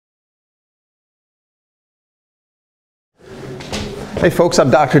Hey folks, I'm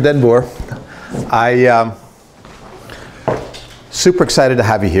Dr. Denboer. I super excited to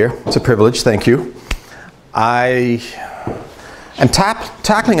have you here. It's a privilege, thank you. I am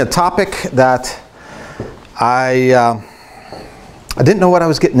tackling a topic that I didn't know what I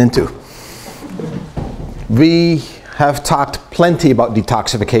was getting into. We have talked plenty about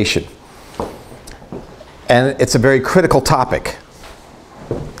detoxification, and it's a very critical topic.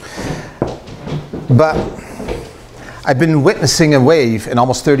 But I've been witnessing a wave in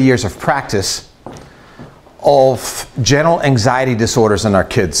almost 30 years of practice of general anxiety disorders in our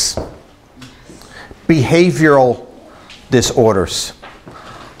kids, behavioral disorders,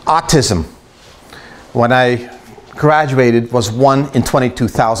 autism. When I graduated was 1 in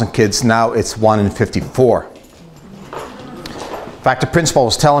 22,000 kids, now it's 1 in 54. In fact, the principal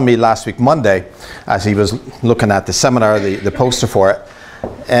was telling me last week, Monday, as he was looking at the seminar, the poster for it,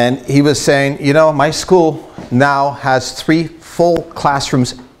 and he was saying, you know, my school now has 3 full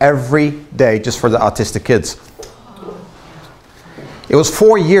classrooms every day just for the autistic kids. It was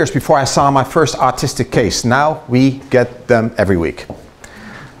 4 years before I saw my first autistic case. Now we get them every week.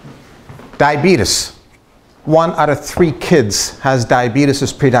 Diabetes. 1 out of 3 kids has diabetes,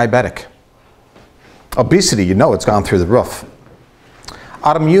 is pre-diabetic. Obesity, you know, it's gone through the roof.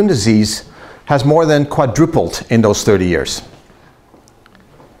 Autoimmune disease has more than quadrupled in those 30 years.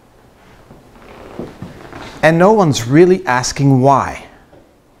 And no one's really asking why.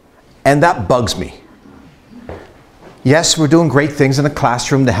 And that bugs me. Yes, we're doing great things in the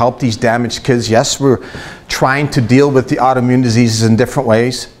classroom to help these damaged kids. Yes, we're trying to deal with the autoimmune diseases in different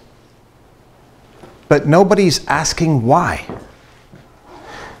ways. But nobody's asking why.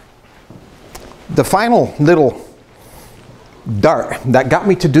 The final little dart that got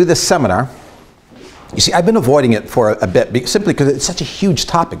me to do this seminar, you see, I've been avoiding it for a bit simply because it's such a huge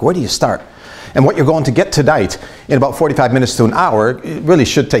topic. Where do you start? And what you're going to get tonight in about 45 minutes to an hour, it really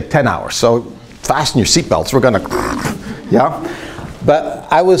should take 10 hours. So fasten your seatbelts. We're going to, yeah. But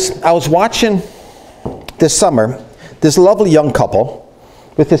I was watching this summer this lovely young couple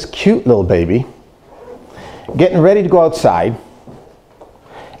with this cute little baby getting ready to go outside,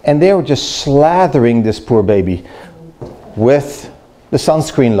 and they were just slathering this poor baby with the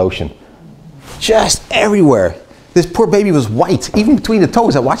sunscreen lotion, just everywhere. This poor baby was white, even between the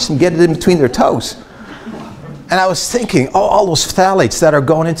toes. I watched them get it in between their toes. And I was thinking, oh, all those phthalates that are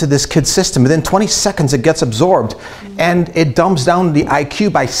going into this kid's system, within 20 seconds it gets absorbed, and it dumps down the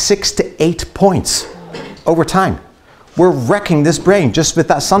IQ by 6 to 8 points over time. We're wrecking this brain just with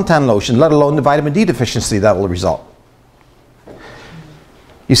that suntan lotion, let alone the vitamin D deficiency that will result.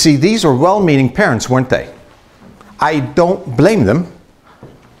 You see, these were well-meaning parents, weren't they? I don't blame them.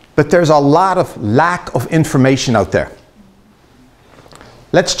 But there's a lot of lack of information out there.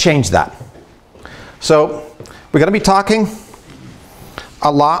 Let's change that. So we're going to be talking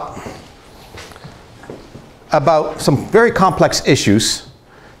a lot about some very complex issues.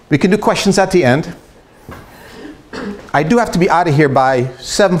 We can do questions at the end. I do have to be out of here by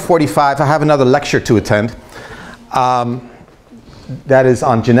 7:45. I have another lecture to attend. That is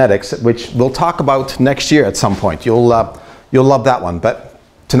on genetics, which we'll talk about next year at some point. You'll love that one. But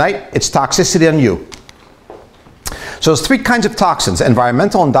tonight, it's Toxicity and You. So there's 3 kinds of toxins: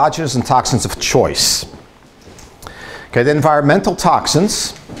 environmental, endogenous, and toxins of choice. Okay, the environmental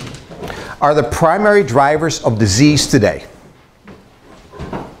toxins are the primary drivers of disease today.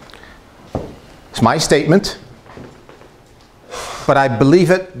 It's my statement, but I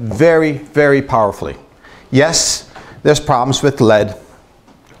believe it very, very powerfully. Yes, there's problems with lead.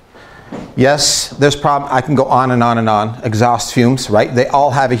 Yes, there's problem. I can go on and on and on. Exhaust fumes, right? They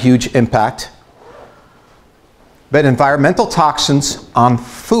all have a huge impact. But environmental toxins on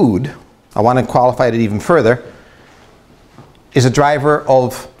food, I want to qualify it even further, is a driver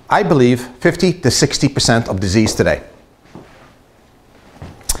of, I believe, 50 to 60% of disease today.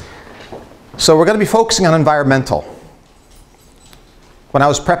 So we're going to be focusing on environmental. When I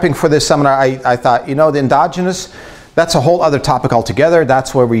was prepping for this seminar, I thought, you know, the endogenous, that's a whole other topic altogether.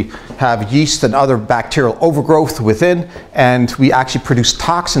 That's where we have yeast and other bacterial overgrowth within, and we actually produce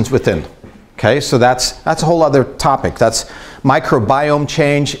toxins within. Okay, so that's a whole other topic. That's microbiome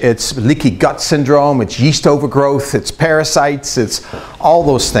change, it's leaky gut syndrome, it's yeast overgrowth, it's parasites, it's all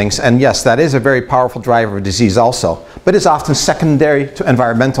those things. And yes, that is a very powerful driver of disease also, but it's often secondary to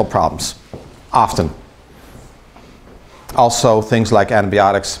environmental problems, often. Also things like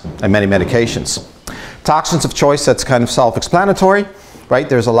antibiotics and many medications. Toxins of choice, that's kind of self-explanatory, right?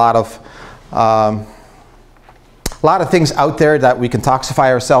 There's a lot of things out there that we can toxify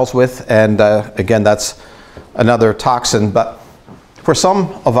ourselves with, and again, that's another toxin. But for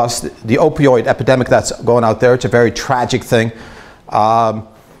some of us, the opioid epidemic that's going out there, it's a very tragic thing.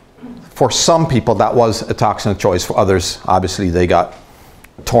 For some people, that was a toxin of choice. For others, obviously, they got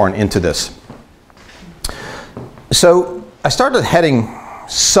torn into this. So I started heading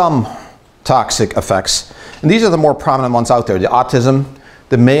some toxic effects, and these are the more prominent ones out there. The autism,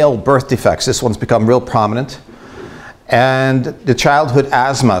 the male birth defects, this one's become real prominent, and the childhood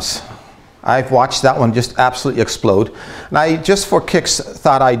asthmas. I've watched that one just absolutely explode, and I just for kicks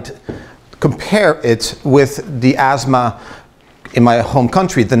thought I'd compare it with the asthma in my home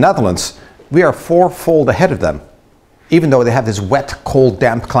country, the Netherlands. We are fourfold ahead of them, even though they have this wet, cold,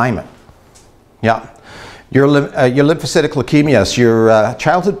 damp climate. Yeah. Your lymphocytic leukemias, your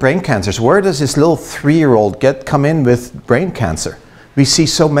childhood brain cancers. Where does this little 3-year-old come in with brain cancer? We see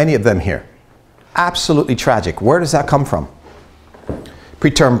so many of them here. Absolutely tragic. Where does that come from?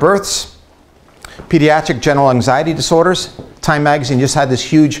 Preterm births, pediatric general anxiety disorders. Time magazine just had this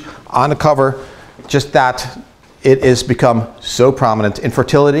huge on the cover, just that it has become so prominent.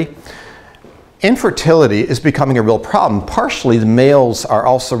 Infertility. Infertility is becoming a real problem. Partially, the males are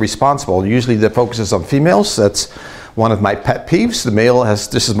also responsible. Usually the focus is on females. That's one of my pet peeves. The male has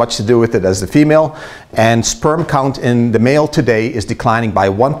just as much to do with it as the female. And sperm count in the male today is declining by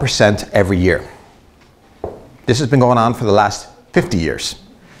 1% every year. This has been going on for the last 50 years.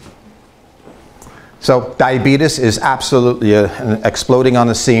 So diabetes is absolutely exploding on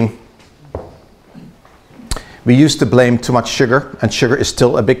the scene. We used to blame too much sugar, and sugar is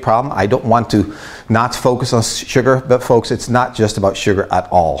still a big problem. I don't want to not focus on sugar, but folks, it's not just about sugar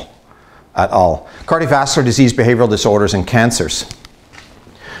at all. At all. Cardiovascular disease, behavioral disorders, and cancers.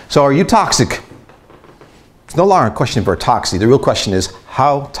 So are you toxic? It's no longer a question of our toxicity. The real question is,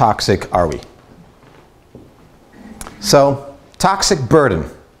 how toxic are we? So, toxic burden.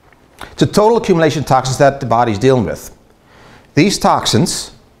 It's a total accumulation of toxins that the body's dealing with. These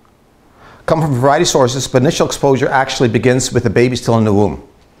toxins come from a variety of sources, but initial exposure actually begins with the baby still in the womb.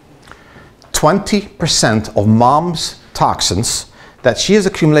 20% of mom's toxins that she has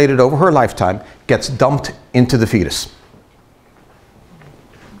accumulated over her lifetime gets dumped into the fetus.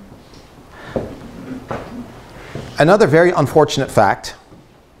 Another very unfortunate fact,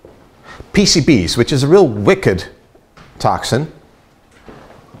 PCBs, which is a real wicked toxin.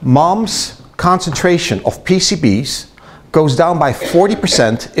 Mom's concentration of PCBs goes down by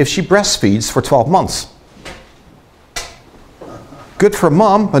 40% if she breastfeeds for 12 months. Good for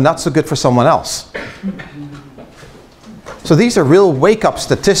mom, but not so good for someone else. So these are real wake-up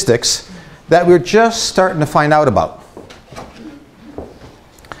statistics that we're just starting to find out about.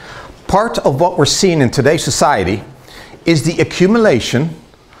 Part of what we're seeing in today's society is the accumulation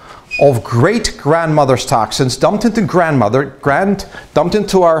of great-grandmother's toxins dumped into grandmother, dumped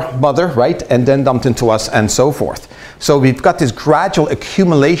into our mother, right, and then dumped into us, and so forth. So we've got this gradual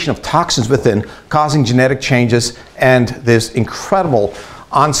accumulation of toxins within, causing genetic changes and this incredible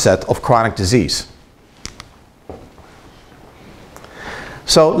onset of chronic disease.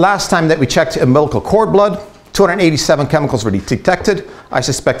 So last time that we checked umbilical cord blood, 287 chemicals were detected. I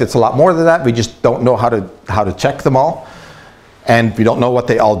suspect it's a lot more than that. We just don't know how to check them all. And we don't know what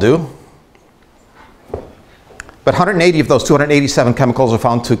they all do. But 180 of those 287 chemicals are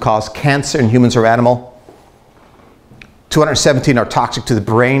found to cause cancer in humans or animal. 217 are toxic to the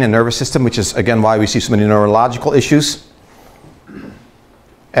brain and nervous system, which is again why we see so many neurological issues.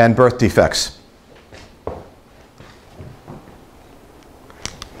 And birth defects.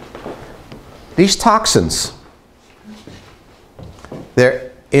 These toxins,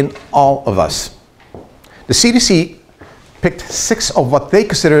 they're in all of us. The CDC picked 6 of what they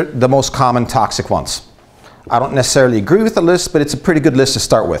consider the most common toxic ones. I don't necessarily agree with the list, but it's a pretty good list to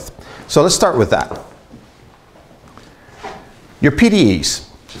start with. So let's start with that. Your PDEs,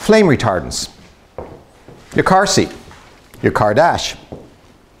 flame retardants, your car seat, your car dash,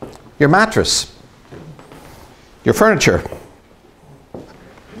 your mattress, your furniture,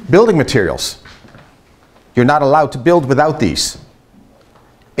 building materials. You're not allowed to build without these.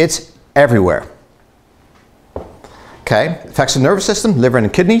 It's everywhere. Okay, affects the nervous system, liver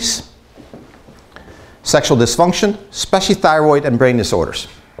and kidneys, sexual dysfunction, especially thyroid and brain disorders.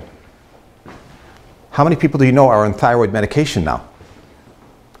 How many people do you know are on thyroid medication now?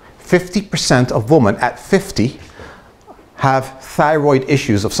 50% of women at 50 have thyroid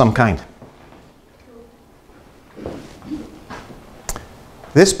issues of some kind.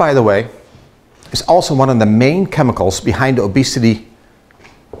 This, by the way, is also one of the main chemicals behind the obesity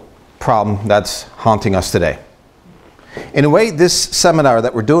problem that's haunting us today. In a way, this seminar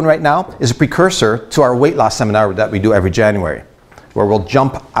that we're doing right now is a precursor to our weight loss seminar that we do every January, where we'll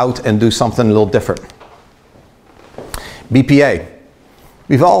jump out and do something a little different. BPA,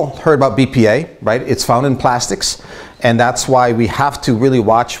 We've all heard about BPA, right? It's found in plastics, and that's why we have to really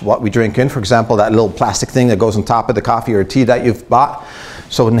watch what we drink in. For example, that little plastic thing that goes on top of the coffee or tea that you've bought.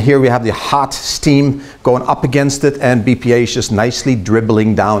 So in here we have the hot steam going up against it, and BPA is just nicely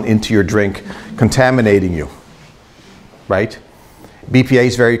dribbling down into your drink, contaminating you, right? BPA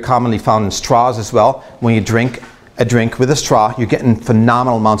is very commonly found in straws as well. When you drink a drink with a straw, you're getting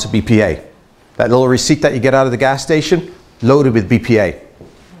phenomenal amounts of BPA. That little receipt that you get out of the gas station, loaded with BPA.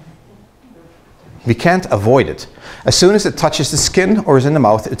 We can't avoid it. As soon as it touches the skin or is in the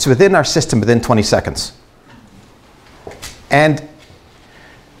mouth, it's within our system within 20 seconds. And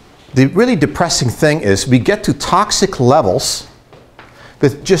the really depressing thing is we get to toxic levels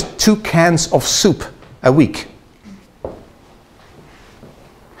with just 2 cans of soup a week.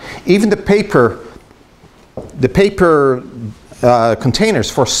 Even the paper containers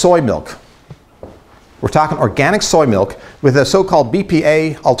for soy milk. We're talking organic soy milk with a so-called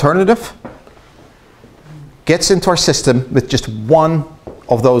BPA alternative. Gets into our system with just 1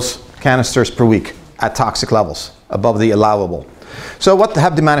 of those canisters per week at toxic levels, above the allowable. So what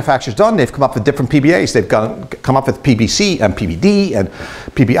have the manufacturers done? They've come up with different PBAs. They've come up with PBC and PBD and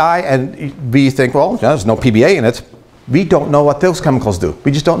PBI, and we think, well, there's no PBA in it. We don't know what those chemicals do.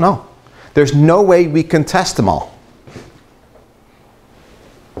 We just don't know. There's no way we can test them all.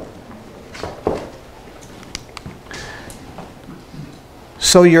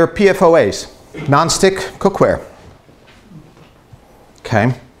 So your PFOAs. Non-stick cookware.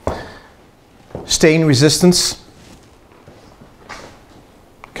 Okay. Stain resistance.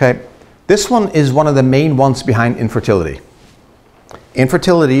 Okay. This one is one of the main ones behind infertility.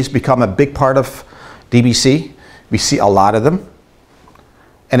 Infertility has become a big part of DBC. We see a lot of them.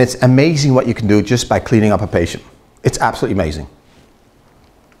 And it's amazing what you can do just by cleaning up a patient. It's absolutely amazing.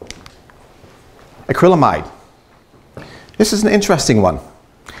 Acrylamide. This is an interesting one.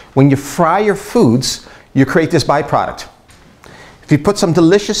 When you fry your foods, you create this byproduct. If you put some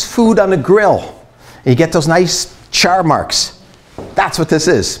delicious food on the grill, and you get those nice char marks, that's what this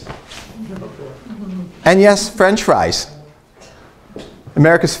is. And yes, French fries.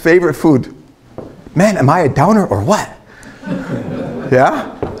 America's favorite food. Man, am I a downer or what?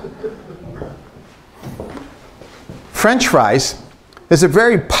 Yeah? French fries is a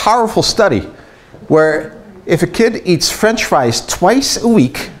very powerful study where if a kid eats French fries twice a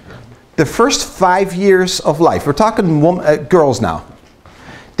week, the first 5 years of life, we're talking girls now,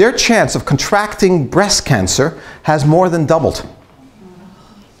 their chance of contracting breast cancer has more than doubled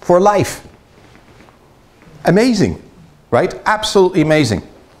for life. Amazing, right? Absolutely amazing.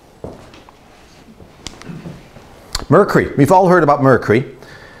 Mercury, we've all heard about mercury.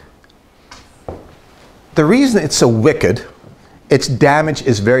 The reason it's so wicked, its damage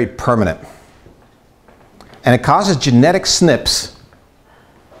is very permanent. And it causes genetic SNPs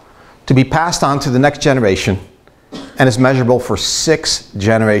to be passed on to the next generation, and is measurable for 6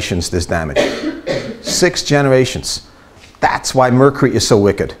 generations, this damage. 6 generations. That's why mercury is so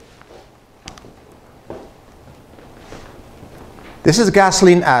wicked. This is a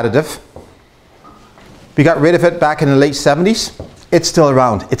gasoline additive. We got rid of it back in the late 70s. It's still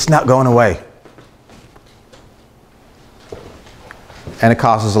around. It's not going away. And it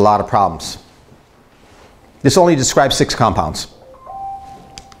causes a lot of problems. This only describes 6 compounds.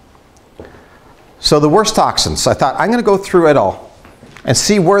 So the worst toxins, I thought I'm going to go through it all and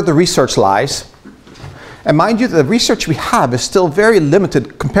see where the research lies. And mind you, the research we have is still very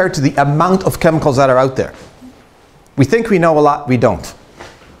limited compared to the amount of chemicals that are out there. We think we know a lot, we don't.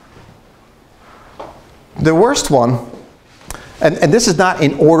 The worst one, and this is not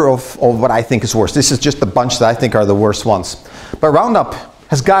in order of what I think is worst. This is just the bunch that I think are the worst ones. But Roundup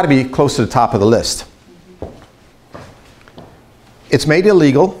has got to be close to the top of the list. It's made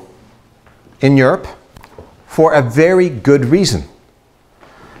illegal in Europe for a very good reason.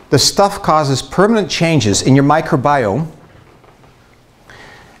 The stuff causes permanent changes in your microbiome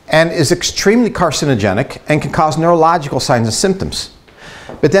and is extremely carcinogenic and can cause neurological signs and symptoms.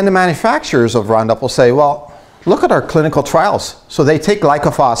 But then the manufacturers of Roundup will say, well, look at our clinical trials. So they take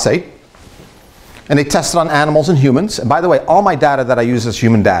glyphosate and they test it on animals and humans. And by the way, all my data that I use is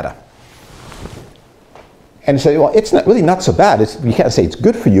human data. And say, well, it's not really not so bad. You can't say it's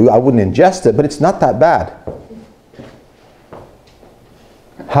good for you. I wouldn't ingest it, but it's not that bad.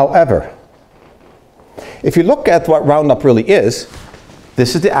 However, if you look at what Roundup really is,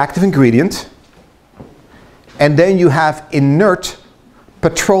 this is the active ingredient, and then you have inert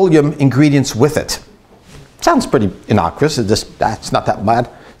petroleum ingredients with it. Sounds pretty innocuous. That's not that bad.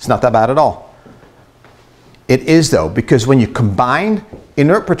 It's not that bad at all. It is though, because when you combine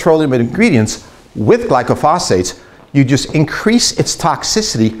inert petroleum ingredients with glycophosates, you just increase its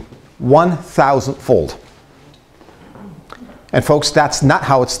toxicity 1,000-fold. And folks, that's not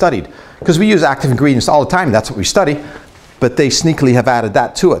how it's studied. Because we use active ingredients all the time, that's what we study, but they sneakily have added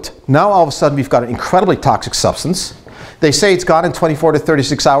that to it. Now all of a sudden we've got an incredibly toxic substance. They say it's gone in 24 to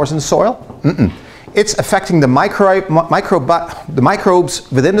 36 hours in the soil. It's affecting the microbes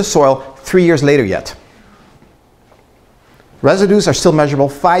within the soil 3 years later yet. Residues are still measurable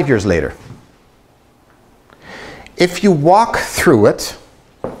 5 years later. If you walk through it,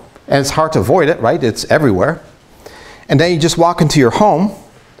 and it's hard to avoid it, right? It's everywhere. And then you just walk into your home,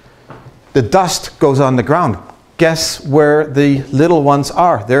 the dust goes on the ground. Guess where the little ones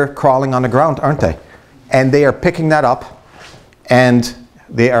are? They're crawling on the ground, aren't they? And they are picking that up, and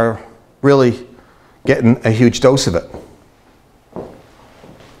they are really getting a huge dose of it.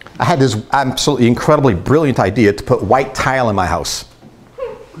 I had this absolutely incredibly brilliant idea to put white tile in my house.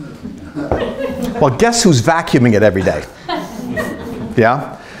 Well, guess who's vacuuming it every day?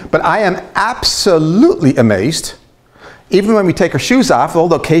 Yeah? But I am absolutely amazed, even when we take our shoes off,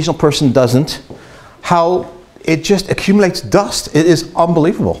 although the occasional person doesn't, how it just accumulates dust. It is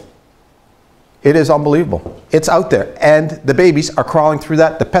unbelievable. It is unbelievable. It's out there, and the babies are crawling through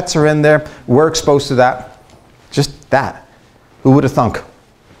that. The pets are in there. We're exposed to that. Just that. Who would have thunk?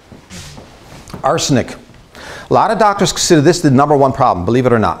 Arsenic. A lot of doctors consider this the #1 problem, believe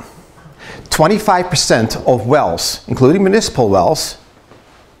it or not. 25% of wells, including municipal wells,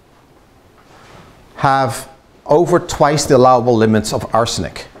 have over twice the allowable limits of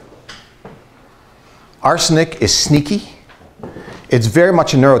arsenic. Arsenic is sneaky. It's very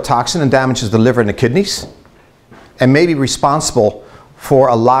much a neurotoxin and damages the liver and the kidneys, and may be responsible for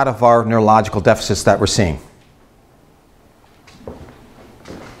a lot of our neurological deficits that we're seeing.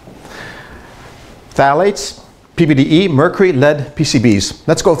 Phthalates, PBDE, mercury, lead, PCBs.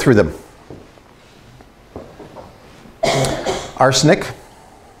 Let's go through them. Arsenic,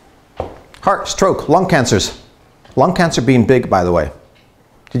 heart, stroke, lung cancers. Lung cancer being big, by the way.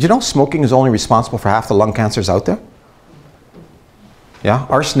 Did you know smoking is only responsible for half the lung cancers out there? Yeah,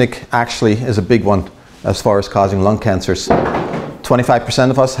 arsenic actually is a big one as far as causing lung cancers.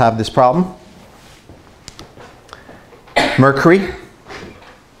 25% of us have this problem. Mercury.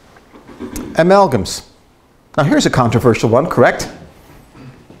 Amalgams. Now here's a controversial one, correct?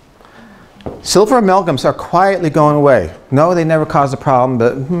 Silver amalgams are quietly going away. No, they never caused a problem,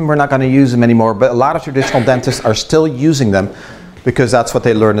 but we're not going to use them anymore. But a lot of traditional dentists are still using them because that's what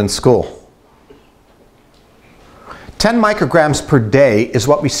they learned in school. 10 micrograms per day is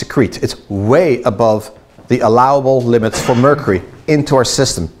what we secrete. It's way above the allowable limits for mercury into our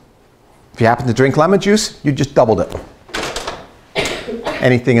system. If you happen to drink lemon juice, you just doubled it.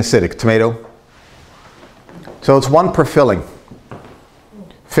 Anything acidic, tomato. So it's 1 per filling.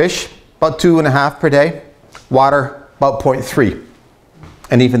 Fish, about 2.5 per day. Water, about 0.3.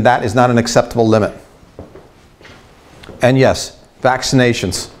 And even that is not an acceptable limit. And yes,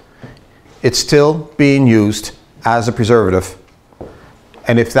 vaccinations. It's still being used as a preservative.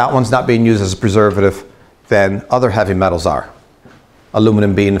 And if that one's not being used as a preservative, then other heavy metals are.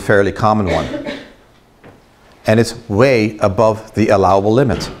 Aluminum being a fairly common one. And it's way above the allowable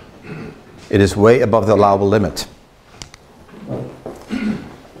limit. It is way above the allowable limit.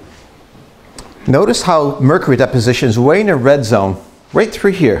 Notice how mercury deposition is way in the red zone, right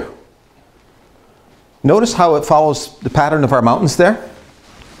through here. Notice how it follows the pattern of our mountains there?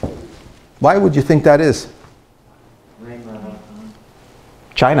 Why would you think that is?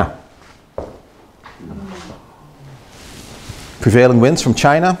 China. Prevailing winds from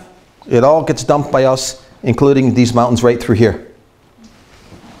China, it all gets dumped by us, including these mountains right through here.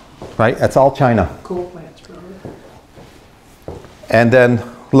 Right? That's all China. Coal plants, probably. And then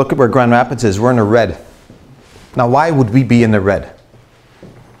look at where Grand Rapids is. We're in the red. Now, why would we be in the red? I'm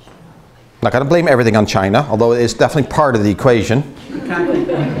not going to blame everything on China, although it's definitely part of the equation.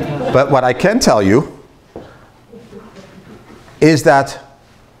 But what I can tell you is that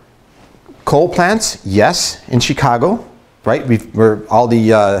coal plants, yes, in Chicago, right? We're all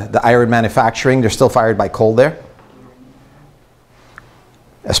the iron manufacturing, they're still fired by coal there,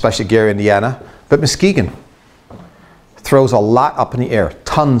 especially Gary, Indiana. But Muskegon throws a lot up in the air,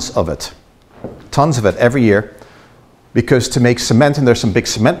 tons of it every year, because to make cement, and there's some big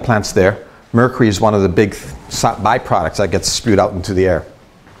cement plants there, mercury is one of the big byproducts that gets spewed out into the air.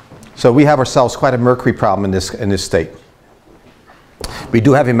 So we have ourselves quite a mercury problem in this state. We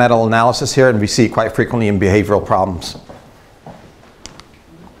do heavy metal analysis here, and we see it quite frequently in behavioral problems.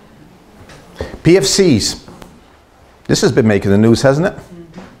 PFCs. This has been making the news, hasn't it?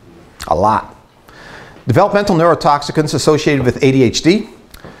 A lot. Developmental neurotoxicants associated with ADHD.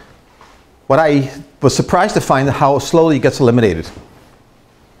 what I was surprised to find how slowly it gets eliminated.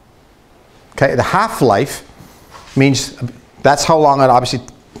 Okay, the half-life means that's how long it obviously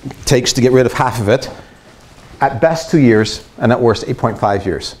takes to get rid of half of it. At best 2 years, and at worst 8.5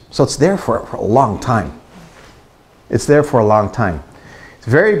 years. So it's there for a long time. It's there for a long time. It's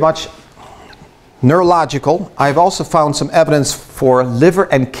very much neurological. I've also found some evidence for liver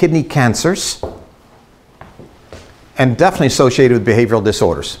and kidney cancers, and definitely associated with behavioral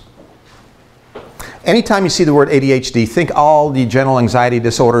disorders. Anytime you see the word ADHD, think all the general anxiety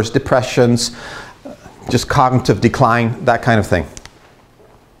disorders, depressions, just cognitive decline, that kind of thing.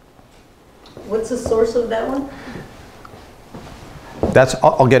 What's the source of that one?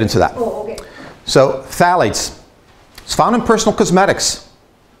 I'll get into that. Oh, okay. So phthalates, it's found in personal cosmetics.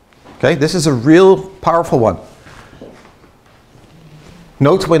 Okay, this is a real powerful one.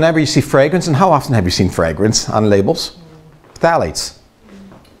 Note whenever you see fragrance, and how often have you seen fragrance on labels? Phthalates.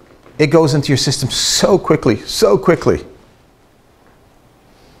 It goes into your system so quickly, so quickly.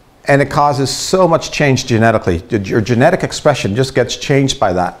 And it causes so much change genetically. Your genetic expression just gets changed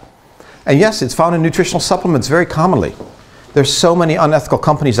by that. And yes, it's found in nutritional supplements very commonly. There's so many unethical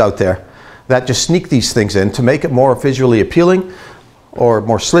companies out there that just sneak these things in to make it more visually appealing or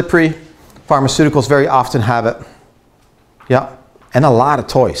more slippery. Pharmaceuticals very often have it. Yeah, and a lot of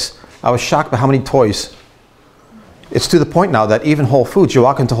toys. I was shocked by how many toys. It's to the point now that even Whole Foods, you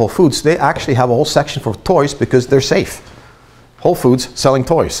walk into Whole Foods, they actually have a whole section for toys because they're safe. Whole Foods selling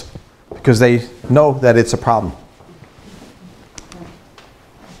toys because they know that it's a problem.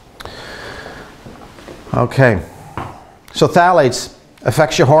 Okay, so phthalates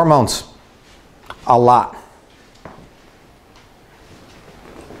affects your hormones a lot.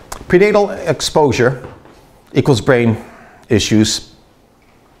 Prenatal exposure equals brain issues.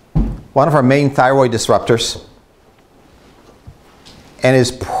 One of our main thyroid disruptors, and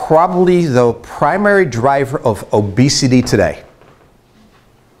is probably the primary driver of obesity today.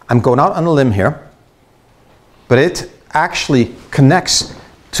 I'm going out on a limb here, but it actually connects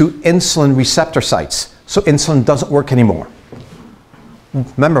to insulin receptor sites. So insulin doesn't work anymore.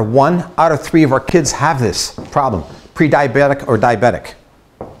 Remember, 1 out of 3 of our kids have this problem, pre-diabetic or diabetic.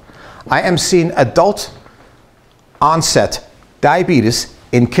 I am seeing adult onset diabetes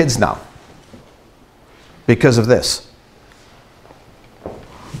in kids now because of this.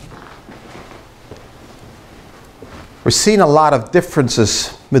 We're seeing a lot of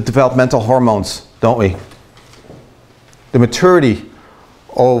differences with developmental hormones, don't we? The maturity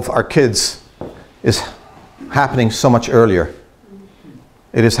of our kids is happening so much earlier.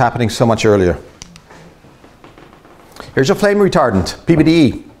 It is happening so much earlier. Here's a flame retardant,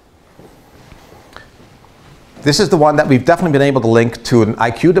 PBDE. This is the one that we've definitely been able to link to an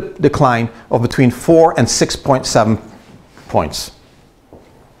IQ decline of between 4 and 6.7 points.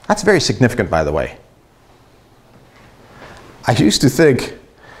 That's very significant, by the way. I used to think,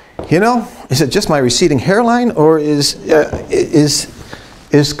 you know, is it just my receding hairline, or is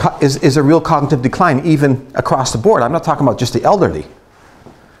a real cognitive decline even across the board? I'm not talking about just the elderly.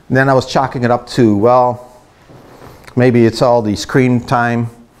 And then I was chalking it up to, well, maybe it's all the screen time,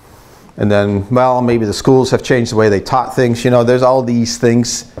 and then, well, maybe the schools have changed the way they taught things. You know, there's all these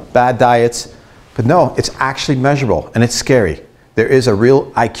things, bad diets. But no, it's actually measurable, and it's scary. There is a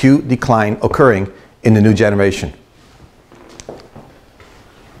real IQ decline occurring in the new generation.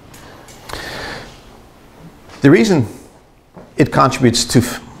 The reason it contributes to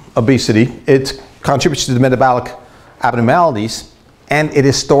obesity, it contributes to the metabolic abnormalities, and it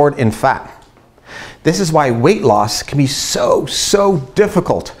is stored in fat. This is why weight loss can be so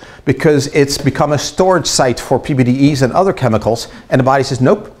difficult, because it's become a storage site for PBDEs and other chemicals, and the body says,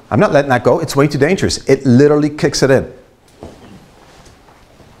 nope, I'm not letting that go, it's way too dangerous. It literally kicks it in.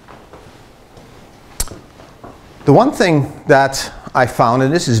 The one thing that I found,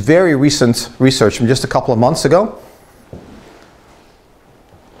 and this is very recent research from just a couple of months ago,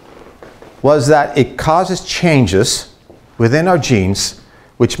 was that it causes changes within our genes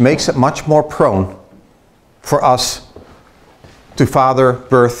which makes it much more prone for us to father,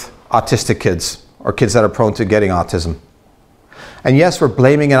 birth autistic kids, or kids that are prone to getting autism. And yes, we're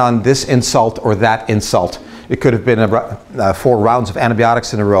blaming it on this insult or that insult. It could have been 4 rounds of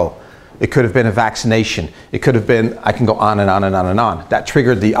antibiotics in a row. It could have been a vaccination. It could have been, I can go on and on and on and on. That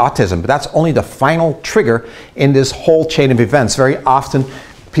triggered the autism, but that's only the final trigger in this whole chain of events. Very often,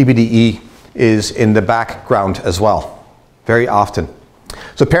 PBDE is in the background as well. Very often.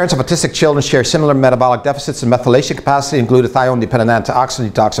 So parents of autistic children share similar metabolic deficits in methylation capacity and glutathione-dependent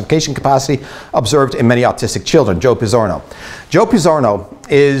antioxidant detoxification capacity observed in many autistic children. Joe Pizzorno. Joe Pizzorno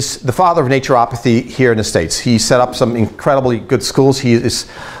is the father of naturopathy here in the States. He set up some incredibly good schools. He is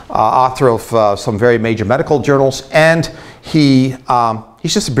author of some very major medical journals, and he's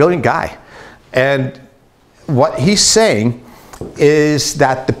just a brilliant guy. And what he's saying is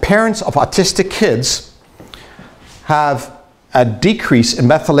that the parents of autistic kids have a decrease in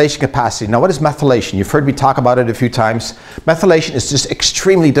methylation capacity. Now, what is methylation? You've heard me talk about it a few times. Methylation is just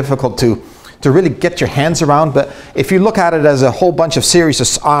extremely difficult to really get your hands around, but if you look at it as a whole bunch of series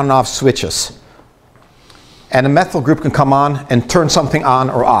of on and off switches, and a methyl group can come on and turn something on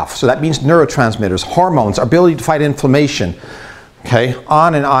or off. So that means neurotransmitters, hormones, our ability to fight inflammation, okay,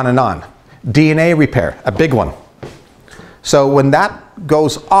 on and on and on. DNA repair, a big one. So when that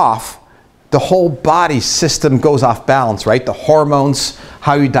goes off, the whole body system goes off balance, right? The hormones,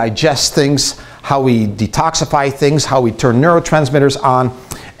 how you digest things, how we detoxify things, how we turn neurotransmitters on,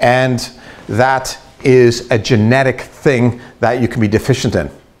 and that is a genetic thing that you can be deficient in.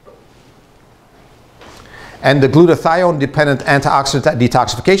 And the glutathione-dependent antioxidant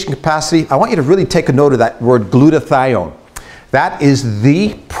detoxification capacity, I want you to really take a note of that word glutathione. That is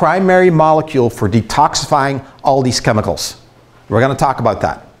the primary molecule for detoxifying all these chemicals. We're going to talk about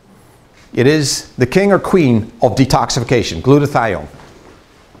that. It is the king or queen of detoxification, glutathione.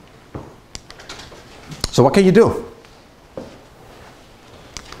 So what can you do?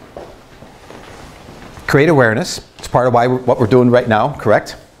 Create awareness. It's part of what we're doing right now,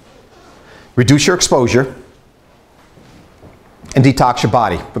 correct? Reduce your exposure and detox your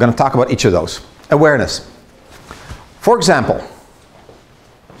body. We're going to talk about each of those. Awareness. For example,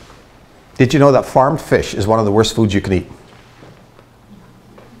 did you know that farmed fish is one of the worst foods you can eat?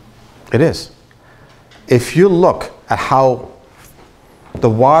 It is. If you look at how the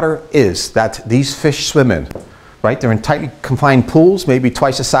water is that these fish swim in, right? They're in tightly confined pools, maybe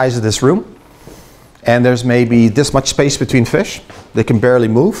twice the size of this room. And there's maybe this much space between fish. They can barely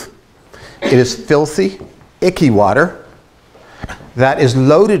move. It is filthy, icky water that is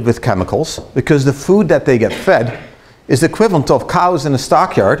loaded with chemicals because the food that they get fed is the equivalent of cows in a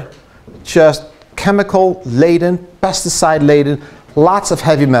stockyard, just chemical laden, pesticide laden, lots of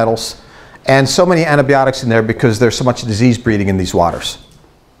heavy metals, and so many antibiotics in there because there's so much disease breeding in these waters.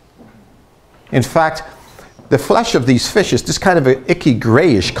 In fact, the flesh of these fish is this kind of an icky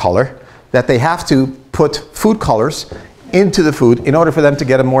grayish color that they have to put food colors into the food in order for them to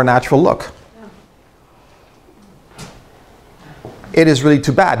get a more natural look. It is really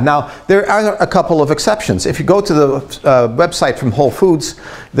too bad. Now, there are a couple of exceptions. If you go to the website from Whole Foods,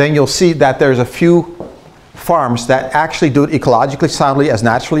 then you'll see that there's a few farms that actually do it ecologically soundly, as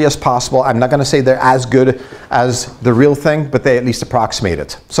naturally as possible. I'm not going to say they're as good as the real thing, but they at least approximate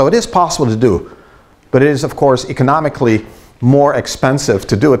it. So it is possible to do, but it is, of course, economically more expensive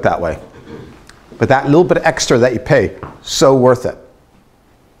to do it that way. But that little bit extra that you pay, so worth it.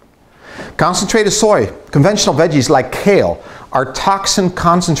 Concentrated soy, conventional veggies like kale, are toxin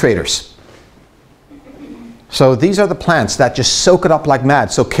concentrators. So these are the plants that just soak it up like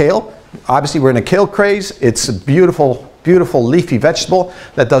mad. So kale, obviously we're in a kale craze. It's a beautiful, beautiful leafy vegetable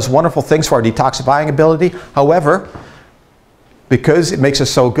that does wonderful things for our detoxifying ability. However, because it makes us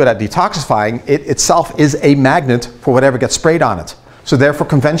so good at detoxifying, it itself is a magnet for whatever gets sprayed on it. So therefore,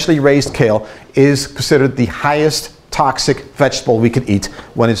 conventionally raised kale is considered the highest toxic vegetable we can eat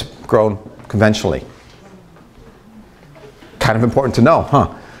when it's grown conventionally. Kind of important to know,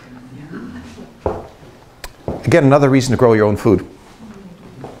 huh? Again, another reason to grow your own food.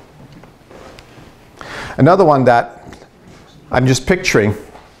 Another one that I'm just picturing,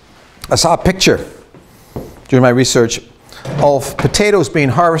 I saw a picture during my research of potatoes being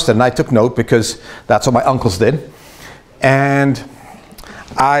harvested, and I took note because that's what my uncles did. And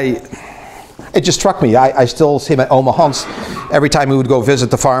it just struck me. I still see my Oma Hans. Every time we would go visit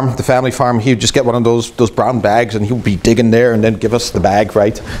the farm, the family farm, he would just get one of those brown bags and he would be digging there and then give us the bag,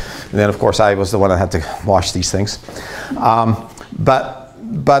 right? And then of course I was the one that had to wash these things. But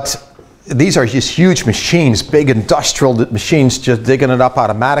these are just huge machines, big industrial machines just digging it up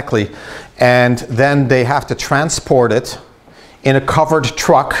automatically. And then they have to transport it in a covered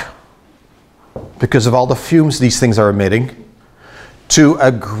truck because of all the fumes these things are emitting to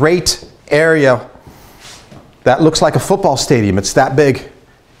a great area that looks like a football stadium. It's that big.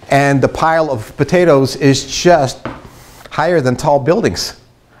 And the pile of potatoes is just higher than tall buildings.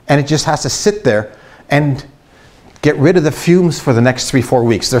 And it just has to sit there and get rid of the fumes for the next 3-4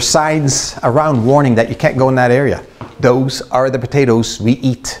 weeks. There's signs around warning that you can't go in that area. Those are the potatoes we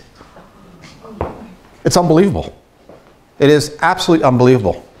eat. It's unbelievable. It is absolutely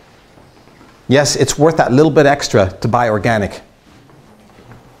unbelievable. Yes, it's worth that little bit extra to buy organic.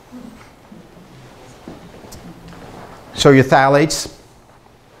 So your phthalates,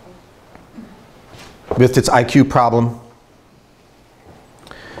 with its IQ problem.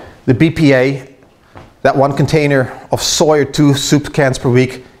 The BPA, that 1 container of soy or 2 soup cans per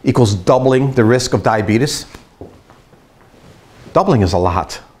week equals doubling the risk of diabetes. Doubling is a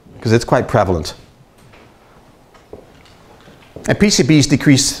lot, because it's quite prevalent. And PCBs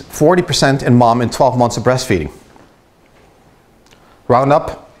decrease 40% in mom in 12 months of breastfeeding.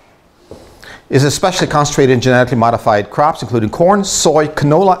 Roundup is especially concentrated in genetically modified crops, including corn, soy,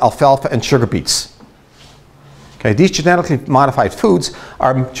 canola, alfalfa, and sugar beets. Okay, these genetically modified foods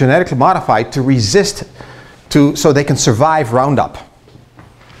are genetically modified to resist, so they can survive Roundup,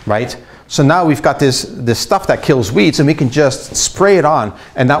 right? So now we've got this stuff that kills weeds, and we can just spray it on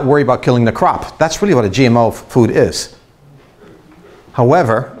and not worry about killing the crop. That's really what a GMO food is.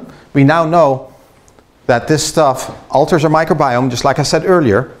 However, we now know that this stuff alters our microbiome, just like I said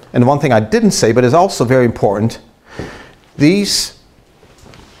earlier. And one thing I didn't say, but is also very important, these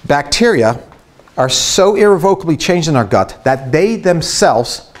bacteria are so irrevocably changed in our gut that they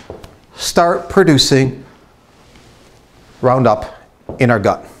themselves start producing Roundup in our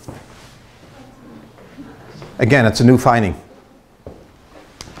gut. Again, it's a new finding.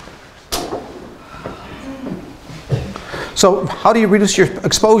 So how do you reduce your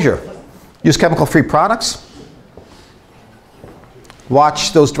exposure? Use chemical-free products.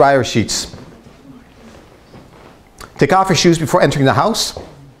 Watch those dryer sheets. Take off your shoes before entering the house.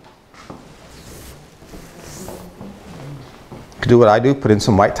 You can do what I do, put in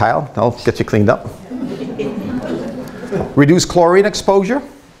some white tile. That'll get you cleaned up. Reduce chlorine exposure.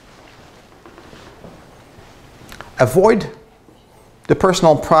 Avoid the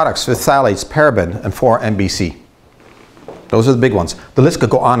personal products with phthalates, paraben, and 4-MBC. Those are the big ones. The list could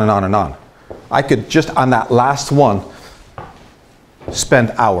go on and on and on. I could just on that last one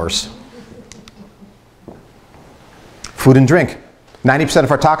spend hours. Food and drink. 90%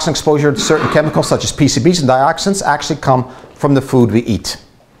 of our toxin exposure to certain chemicals such as PCBs and dioxins actually come from the food we eat.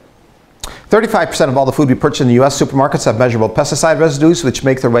 35% of all the food we purchase in the US supermarkets have measurable pesticide residues which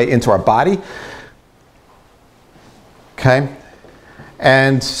make their way into our body. Okay?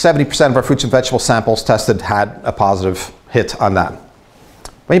 And 70% of our fruits and vegetable samples tested had a positive hit on that.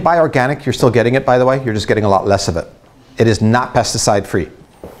 When you buy organic, you're still getting it, by the way. You're just getting a lot less of it. It is not pesticide free.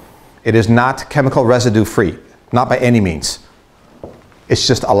 It is not chemical residue free. Not by any means. It's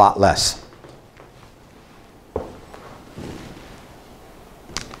just a lot less.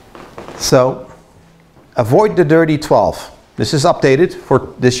 So, avoid the dirty 12. This is updated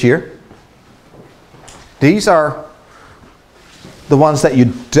for this year. These are the ones that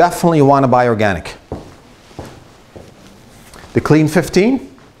you definitely want to buy organic. The Clean 15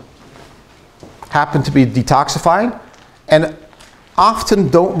 happen to be detoxifying and often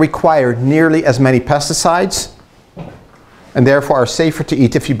don't require nearly as many pesticides and therefore are safer to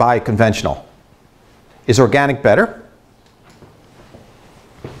eat if you buy conventional. Is organic better?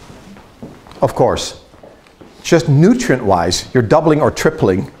 Of course. Just nutrient-wise, you're doubling or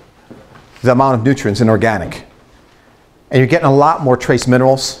tripling the amount of nutrients in organic. And you're getting a lot more trace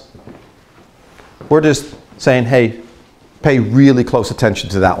minerals. We're just saying, hey, pay really close attention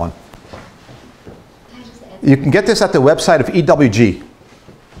to that one. You can get this at the website of EWG.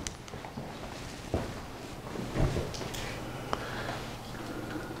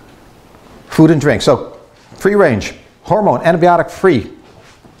 Food and drink. So, free range, hormone, antibiotic free,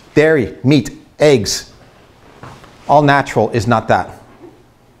 dairy, meat, eggs. All natural is not that.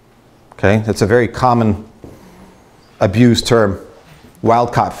 Okay, that's a very common abused term.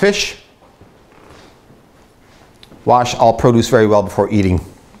 Wild caught fish. Wash all produce very well before eating.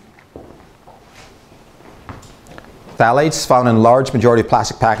 Phthalates found in large majority of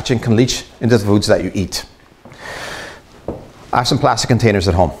plastic packaging can leach into the foods that you eat. I have some plastic containers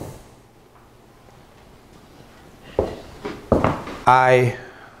at home. I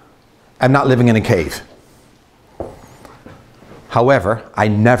am not living in a cave. However, I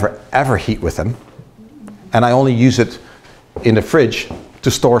never ever heat with them. And I only use it in the fridge to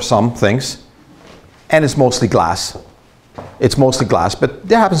store some things. And it's mostly glass. It's mostly glass, but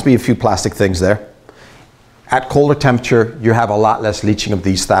there happens to be a few plastic things there. At colder temperature, you have a lot less leaching of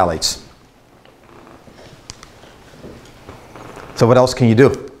these phthalates. So what else can you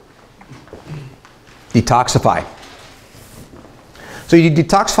do? Detoxify. So you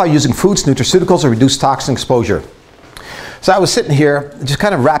detoxify using foods, nutraceuticals, or reduce toxin exposure. So I was sitting here, just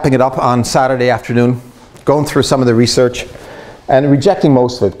kind of wrapping it up on Saturday afternoon, going through some of the research, and rejecting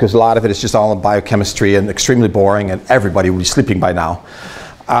most of it, because a lot of it is just all in biochemistry and extremely boring, and everybody will be sleeping by now.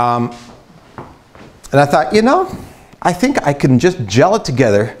 And I thought, you know, I think I can just gel it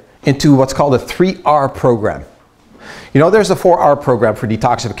together into what's called a 3R program. You know, there's a 4R program for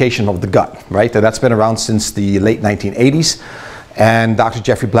detoxification of the gut, right? And that's been around since the late 1980s. And Dr.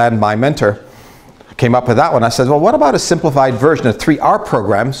 Jeffrey Bland, my mentor, came up with that one. I said, well, what about a simplified version of 3R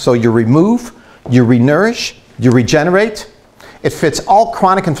program? So you remove, you renourish, you regenerate. It fits all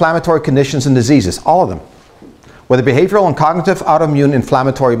chronic inflammatory conditions and diseases, all of them, whether behavioral and cognitive, autoimmune,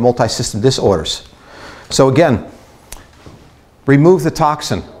 inflammatory, multi-system disorders. So again, remove the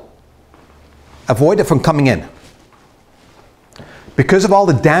toxin. Avoid it from coming in. Because of all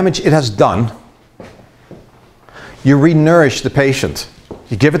the damage it has done, you renourish the patient.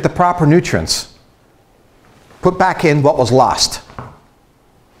 You give it the proper nutrients. Put back in what was lost.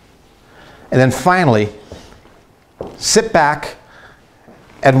 And then finally, sit back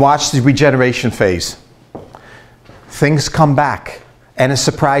and watch the regeneration phase. Things come back, and it's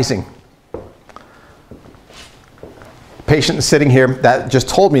surprising. Patient sitting here that just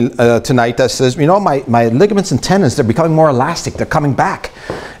told me tonight that says, you know, my ligaments and tendons, they're becoming more elastic, they're coming back.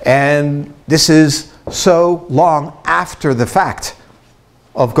 And this is so long after the fact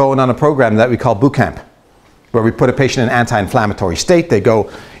of going on a program that we call boot camp, where we put a patient in an anti-inflammatory state. They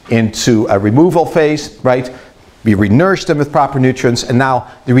go into a removal phase, right? We renourish them with proper nutrients, and now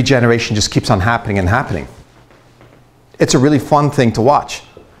the regeneration just keeps on happening and happening. It's a really fun thing to watch.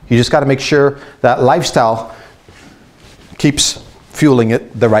 You just got to make sure that lifestyle keeps fueling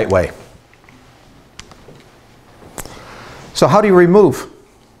it the right way. So how do you remove?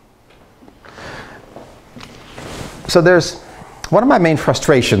 So there's one of my main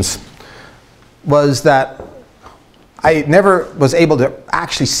frustrations was that I never was able to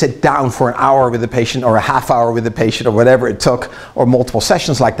actually sit down for an hour with the patient or a half hour with the patient or whatever it took, or multiple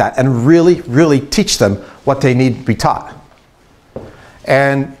sessions like that, and really, really teach them what they need to be taught.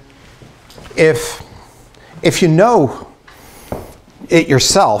 And if you know it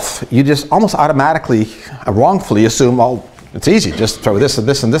yourself, you just almost automatically, wrongfully assume, well, it's easy, just throw this and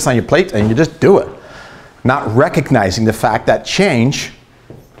this and this on your plate and you just do it. Not recognizing the fact that change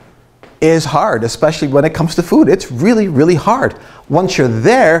is hard, especially when it comes to food. It's really, really hard. Once you're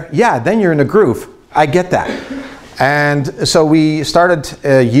there, yeah, then you're in a groove. I get that. And so we started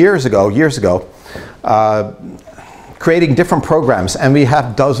years ago, creating different programs, and we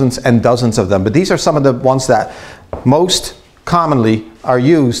have dozens and dozens of them. But these are some of the ones that most commonly are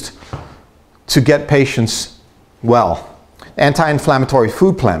used to get patients well. Anti-inflammatory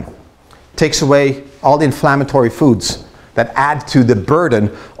food plan takes away all the inflammatory foods that add to the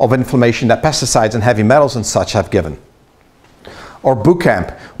burden of inflammation that pesticides and heavy metals and such have given. Or boot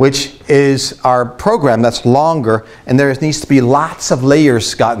camp, which is our program that's longer, and there needs to be lots of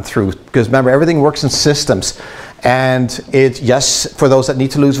layers gotten through, because remember, everything works in systems. And yes, for those that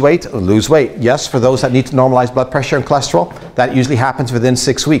need to lose weight. Yes, for those that need to normalize blood pressure and cholesterol, that usually happens within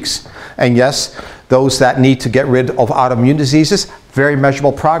 6 weeks. And yes, those that need to get rid of autoimmune diseases, very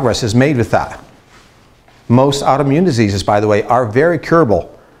measurable progress is made with that. Most autoimmune diseases, by the way, are very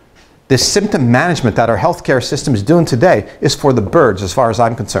curable. The symptom management that our healthcare system is doing today is for the birds, as far as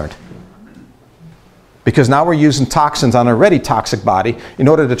I'm concerned. Because now we're using toxins on an already toxic body in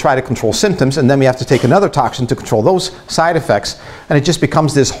order to try to control symptoms, and then we have to take another toxin to control those side effects, and it just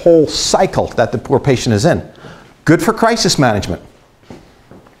becomes this whole cycle that the poor patient is in. Good for crisis management.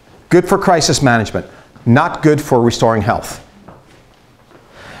 Good for crisis management. Not good for restoring health.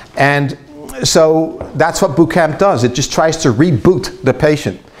 And so that's what boot camp does. It just tries to reboot the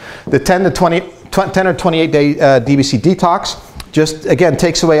patient. The 10 or 28 day DBC detox just, again,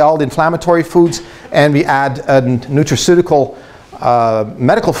 takes away all the inflammatory foods, and we add a nutraceutical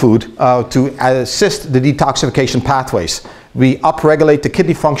medical food to assist the detoxification pathways. We upregulate the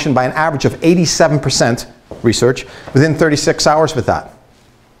kidney function by an average of 87%, research, within 36 hours with that.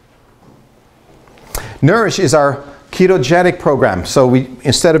 Nourish is our ketogenic program. So we,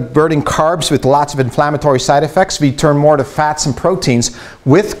 instead of burning carbs with lots of inflammatory side effects, we turn more to fats and proteins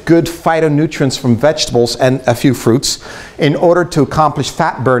with good phytonutrients from vegetables and a few fruits in order to accomplish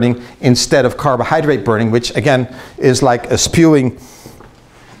fat burning instead of carbohydrate burning, which again is like a spewing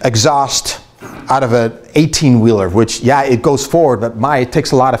exhaust out of an 18-wheeler, which, yeah, it goes forward, but it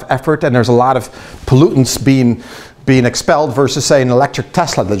takes a lot of effort, and there's a lot of pollutants being expelled versus, say, an electric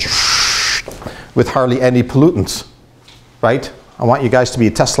Tesla that's with hardly any pollutants. Right? I want you guys to be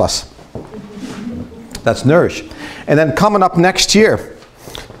Teslas. That's Nourish. And then coming up next year,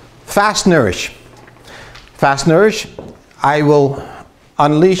 Fast Nourish. Fast Nourish, I will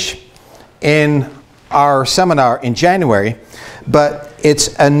unleash in our seminar in January, but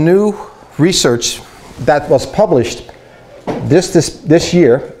it's a new research that was published this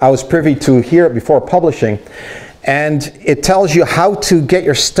year. I was privy to hear it before publishing, And it tells you how to get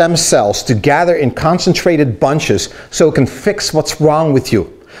your stem cells to gather in concentrated bunches so it can fix what's wrong with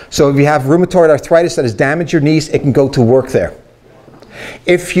you. So if you have rheumatoid arthritis that has damaged your knees, it can go to work there.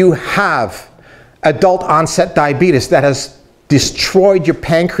 If you have adult onset diabetes that has destroyed your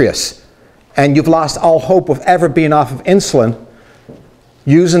pancreas and you've lost all hope of ever being off of insulin,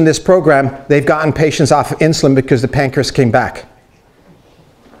 using this program, they've gotten patients off of insulin because the pancreas came back.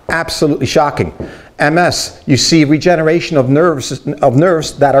 Absolutely shocking. MS, you see regeneration of nerves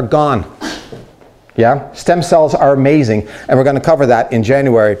that are gone. Yeah, stem cells are amazing, and we're going to cover that in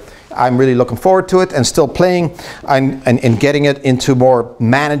January. I'm really looking forward to it and still playing and getting it into more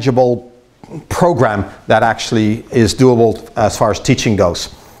manageable program that actually is doable as far as teaching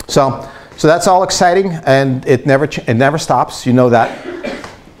goes. So that's all exciting, and it never stops. You know that.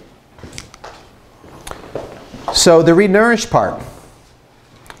 So the re-nourish part,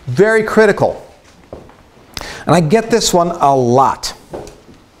 very critical. And I get this one a lot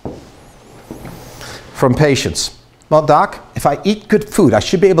from patients. Well, doc, if I eat good food, I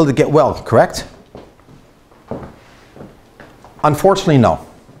should be able to get well, correct? Unfortunately, no.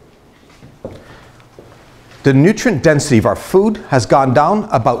 The nutrient density of our food has gone down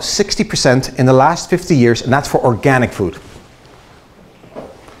about 60% in the last 50 years, and that's for organic food.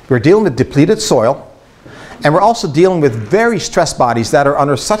 We're dealing with depleted soil, and we're also dealing with very stressed bodies that are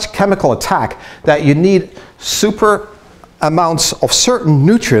under such chemical attack that you need super amounts of certain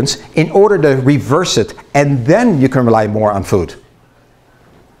nutrients in order to reverse it, and then you can rely more on food.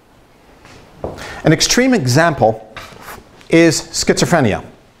 An extreme example is schizophrenia.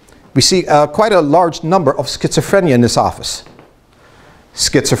 We see quite a large number of schizophrenia in this office.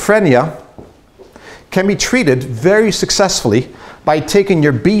 Schizophrenia can be treated very successfully by taking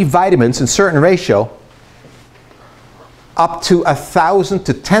your B vitamins in certain ratio up to 1,000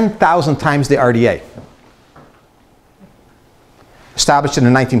 to 10,000 times the RDA. Established in the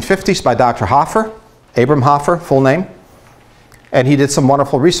 1950s by Dr. Hoffer, Abram Hoffer, full name, and he did some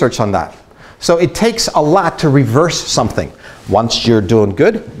wonderful research on that. So it takes a lot to reverse something. Once you're doing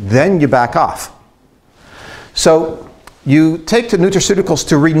good, then you back off. So you take the nutraceuticals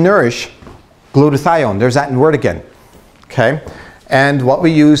to re-nourish glutathione. There's that word again. Okay? And what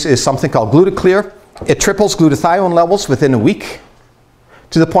we use is something called GlutaClear. It triples glutathione levels within a week,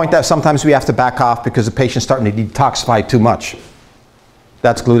 to the point that sometimes we have to back off because the patient's starting to detoxify too much.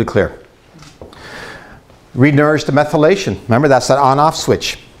 That's GlutaClear. Re-nourish the methylation. Remember, that's that on-off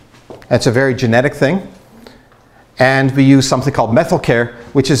switch. It's a very genetic thing. And we use something called MethylCare,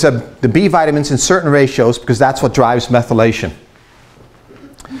 which is the B vitamins in certain ratios, because that's what drives methylation.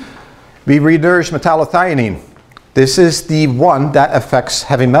 We re-nourish metallothionein. This is the one that affects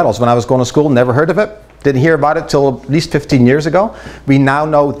heavy metals. When I was going to school, never heard of it. Didn't hear about it till at least 15 years ago. We now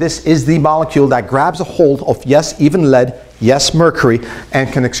know this is the molecule that grabs a hold of, yes, even lead, yes, mercury,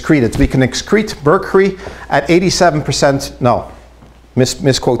 and can excrete it. We can excrete mercury at 87%, no,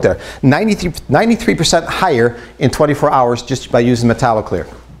 misquote there, 93% higher in 24 hours just by using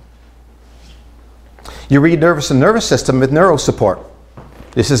MetalloClear. You re-nervous the nervous system with neuro support.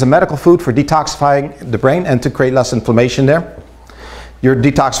 This is a medical food for detoxifying the brain and to create less inflammation there. Your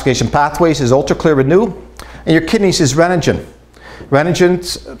detoxification pathways is UltraClear Renew, and your kidneys is Renogen.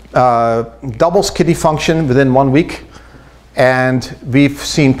 Renogen doubles kidney function within 1 week, and we've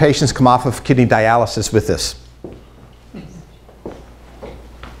seen patients come off of kidney dialysis with this.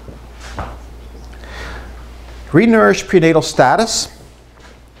 Re-nourish prenatal status.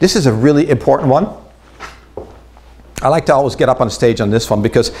 This is a really important one. I like to always get up on stage on this one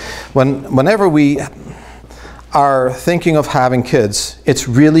because whenever we are thinking of having kids, it's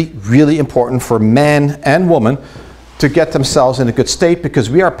really, really important for man and woman to get themselves in a good state, because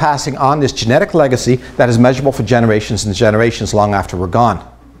we are passing on this genetic legacy that is measurable for generations and generations long after we're gone.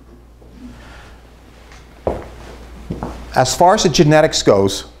 As far as the genetics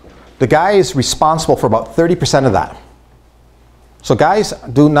goes, the guy is responsible for about 30% of that. So guys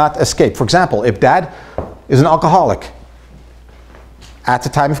do not escape. For example, if dad is an alcoholic at the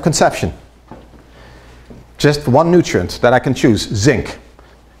time of conception, just one nutrient that I can choose, zinc.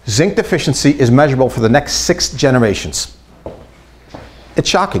 Zinc deficiency is measurable for the next 6 generations. It's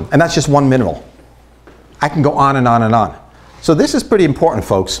shocking, and that's just one mineral. I can go on and on and on. So this is pretty important,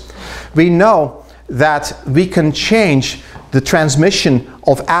 folks. We know that we can change the transmission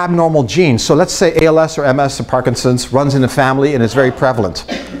of abnormal genes. So let's say ALS or MS or Parkinson's runs in the family and is very prevalent.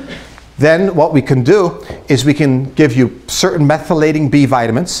 Then what we can do is we can give you certain methylating B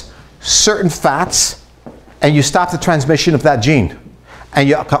vitamins, certain fats, and you stop the transmission of that gene. And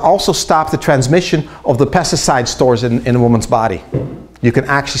you can also stop the transmission of the pesticide stores in a woman's body. You can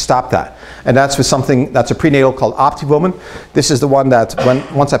actually stop that. And that's with something that's a prenatal called Optiwoman. This is the one that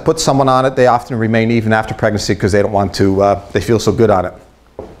once I put someone on it, they often remain even after pregnancy because they don't want to, they feel so good on it.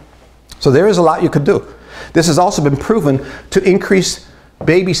 So there is a lot you could do. This has also been proven to increase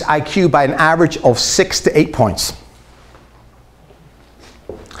babies' IQ by an average of 6 to 8 points.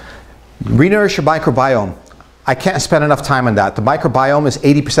 Renourish your microbiome. I can't spend enough time on that. The microbiome is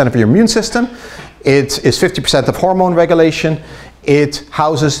 80% of your immune system. It is 50% of hormone regulation. It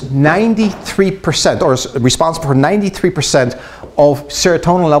houses 93%, or is responsible for 93% of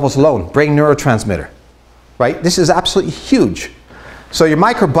serotonin levels alone, brain neurotransmitter, right? This is absolutely huge. So your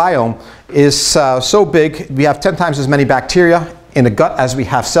microbiome is so big, we have 10 times as many bacteria in the gut as we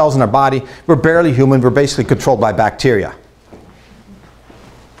have cells in our body. We're barely human, we're basically controlled by bacteria.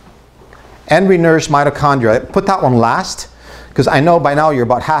 And renourish mitochondria. Put that one last, because I know by now you're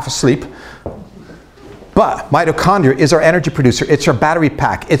about half asleep. But mitochondria is our energy producer. It's our battery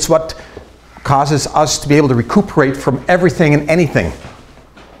pack. It's what causes us to be able to recuperate from everything and anything.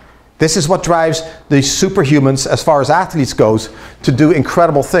 This is what drives the superhumans, as far as athletes goes, to do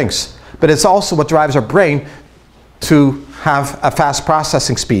incredible things. But it's also what drives our brain to have a fast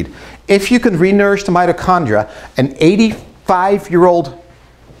processing speed. If you can renourish the mitochondria, an 85-year-old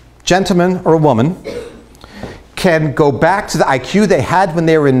gentleman or woman can go back to the IQ they had when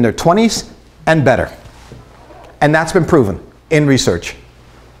they were in their 20s and better. And that's been proven in research.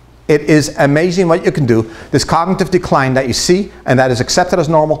 It is amazing what you can do. This cognitive decline that you see and that is accepted as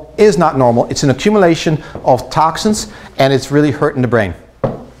normal is not normal. It's an accumulation of toxins and it's really hurting the brain.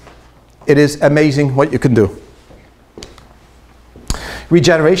 It is amazing what you can do.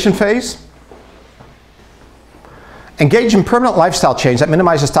 Regeneration phase. Engage in permanent lifestyle change that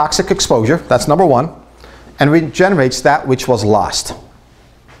minimizes toxic exposure. That's number one. And regenerates that which was lost.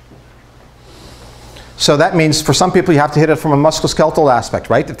 So that means for some people you have to hit it from a musculoskeletal aspect,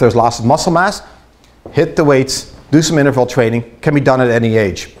 right? If there's loss of muscle mass, hit the weights, do some interval training, can be done at any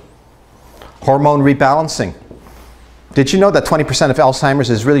age. Hormone rebalancing. Did you know that 20% of Alzheimer's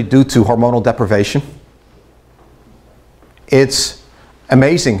is really due to hormonal deprivation? It's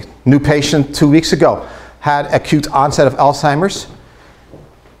amazing. New patient 2 weeks ago had acute onset of Alzheimer's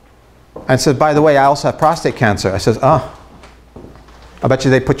and said, by the way, I also have prostate cancer. I said, oh, I bet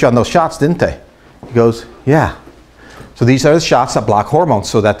you they put you on those shots, didn't they? He goes, yeah. So these are the shots that block hormones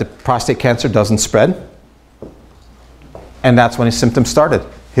so that the prostate cancer doesn't spread. And that's when his symptoms started.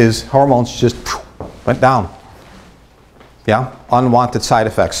 His hormones just went down. Yeah, unwanted side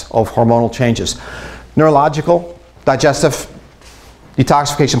effects of hormonal changes. Neurological, digestive,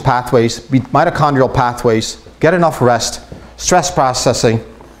 detoxification pathways, mitochondrial pathways, get enough rest, stress processing.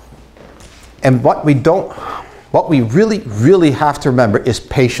 And what we really have to remember is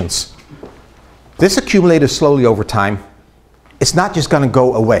patience. This accumulated slowly over time. It's not just going to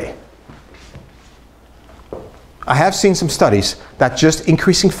go away. I have seen some studies that just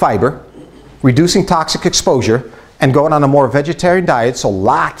increasing fiber, reducing toxic exposure, and going on a more vegetarian diet, so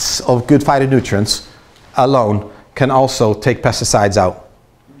lots of good phytonutrients alone, can also take pesticides out.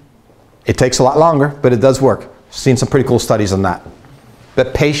 It takes a lot longer, but it does work. I've seen some pretty cool studies on that.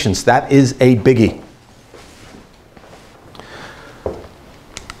 But patience, that is a biggie.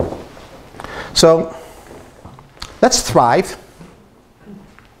 So let's thrive,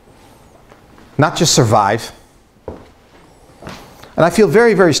 not just survive. And I feel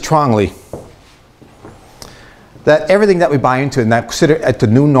very, very strongly that everything that we buy into and that consider at the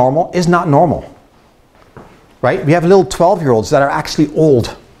new normal is not normal. Right? We have little 12-year-olds that are actually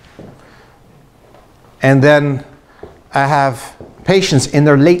old. And then I have patients in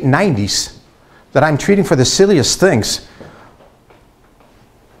their late 90s that I'm treating for the silliest things,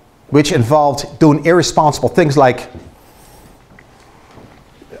 which involved doing irresponsible things like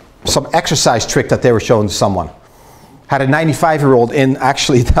some exercise trick that they were showing to someone. Had a 95-year-old in,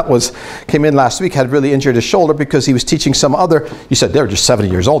 actually, came in last week, had really injured his shoulder because he was teaching some other, he said, they're just 70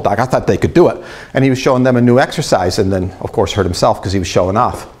 years old, Doc, I thought they could do it. And he was showing them a new exercise and then, of course, hurt himself because he was showing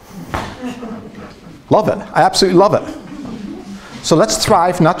off. Love it. I absolutely love it. So let's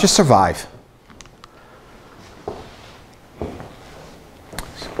thrive, not just survive.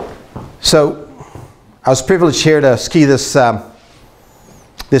 So I was privileged here to ski this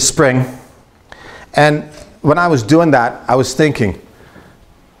spring, and when I was doing that, I was thinking,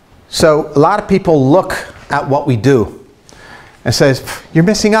 so a lot of people look at what we do and says, you're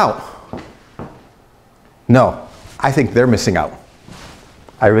missing out. No, I think they're missing out.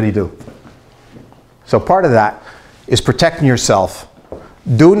 I really do. So part of that is protecting yourself,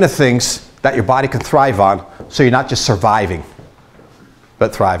 doing the things that your body can thrive on, so you're not just surviving,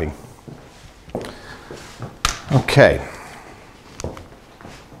 but thriving. Okay.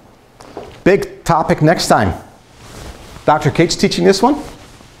 big topic next time. Dr. Kate's teaching this one,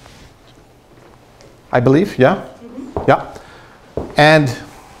 I believe, yeah? Mm-hmm. Yeah. And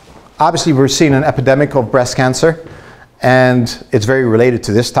obviously we're seeing an epidemic of breast cancer, and it's very related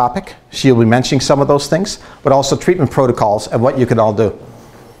to this topic. She'll be mentioning some of those things, but also treatment protocols and what you can all do.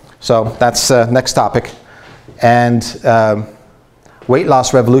 So that's next topic. And weight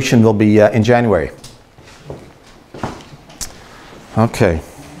loss revolution will be in January. Okay.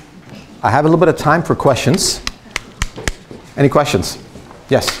 I have a little bit of time for questions. Any questions?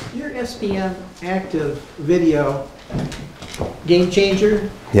 Yes? Your SPM active video, game changer,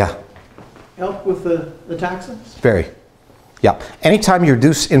 Yeah. help with the toxins? Very. Yeah. Anytime you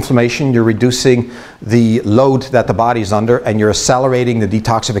reduce inflammation, you're reducing the load that the body is under, and you're accelerating the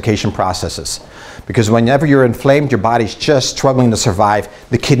detoxification processes. Because whenever you're inflamed, your body's just struggling to survive.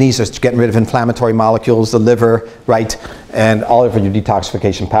 The kidneys are getting rid of inflammatory molecules, the liver, right, and all of your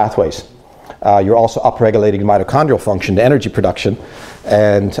detoxification pathways. You're also upregulating mitochondrial function, the energy production,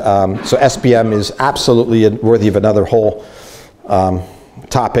 and so SPM is absolutely worthy of another whole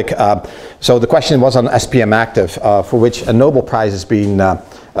topic. So the question was on SPM Active, for which a Nobel Prize is being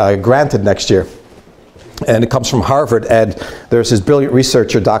granted next year. And it comes from Harvard, and there's this brilliant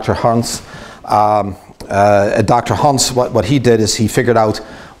researcher, Dr. Hans. Dr. Hans, what he did is he figured out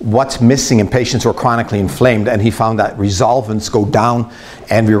what's missing in patients who are chronically inflamed, and he found that resolvents go down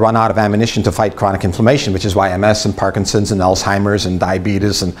and we run out of ammunition to fight chronic inflammation, which is why MS and Parkinson's and Alzheimer's and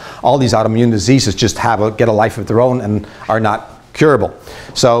diabetes and all these autoimmune diseases just get a life of their own and are not curable.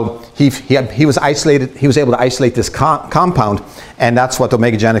 So he was able to isolate this compound, and that's what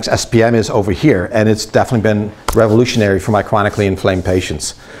Omegagenics SPM is over here, and it's definitely been revolutionary for my chronically inflamed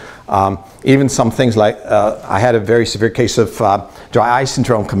patients. Even some things like, I had a very severe case of dry eye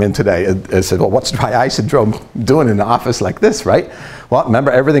syndrome come in today. I said, well, what's dry eye syndrome doing in an office like this, right? Well,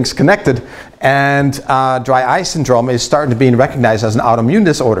 remember, everything's connected, and dry eye syndrome is starting to be recognized as an autoimmune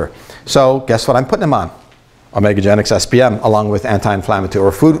disorder. So guess what I'm putting them on? Omegagenics SPM, along with anti-inflammatory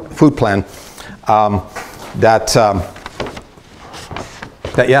or food plan.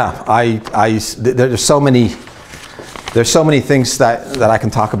 There's so many things that I can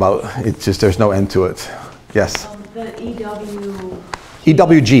talk about. It's just, there's no end to it. Yes? The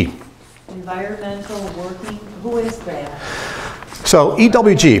EWG. Environmental Working, who is that? So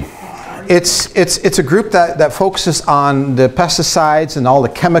EWG, it's a group that focuses on the pesticides and all the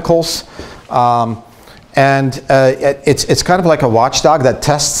chemicals. It's kind of like a watchdog that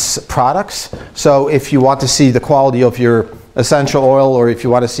tests products. So if you want to see the quality of your essential oil, or if you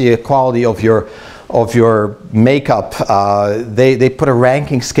want to see a quality of your makeup, they put a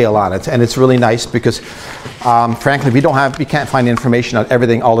ranking scale on it, and it's really nice because frankly we can't find information on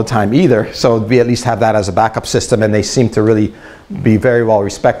everything all the time either, so we at least have that as a backup system, and they seem to really be very well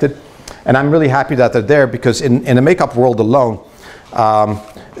respected. And I'm really happy that they're there, because in the makeup world alone,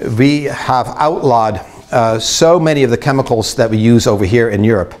 we have outlawed so many of the chemicals that we use over here in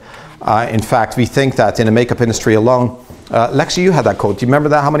Europe. In fact, we think that in the makeup industry alone, Lexi, you had that code. Do you remember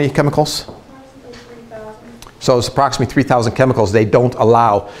that? How many chemicals? So it's approximately 3,000 chemicals they don't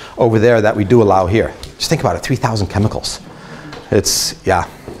allow over there that we do allow here. Just think about it, 3,000 chemicals. It's, yeah.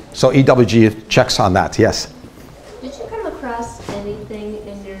 So EWG checks on that, yes. Did you come across anything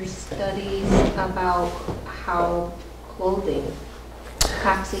in your studies about how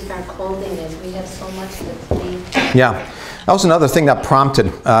toxic our clothing is? We have so much that's being... Yeah. That was another thing that prompted.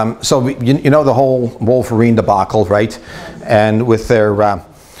 You know the whole Wolverine debacle, right? And with their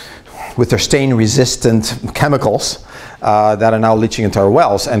stain-resistant chemicals that are now leaching into our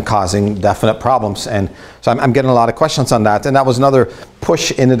wells and causing definite problems. And so I'm getting a lot of questions on that. And that was another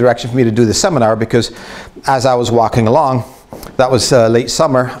push in the direction for me to do the seminar, because as I was walking along, that was late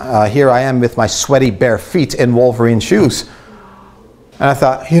summer, here I am with my sweaty bare feet in Wolverine shoes. And I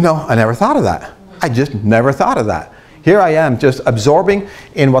thought, you know, I never thought of that. I just never thought of that. Here I am just absorbing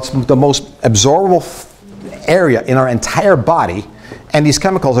in what's the most absorbable area in our entire body, and these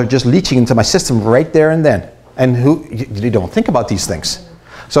chemicals are just leaching into my system right there and then. And you don't think about these things.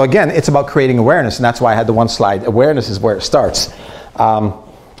 So again, it's about creating awareness, and that's why I had the one slide. Awareness is where it starts.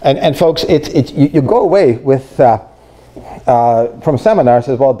 And folks, you go away with from seminars,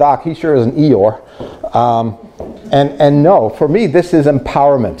 says, well, Doc, he sure is an Eeyore. And no, for me, this is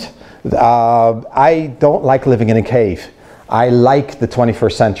empowerment. I don't like living in a cave. I like the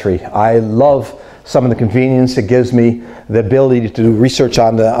 21st century. I love some of the convenience it gives me, the ability to do research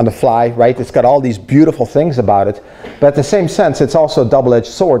on the fly, right? It's got all these beautiful things about it, but at the same sense, it's also a double-edged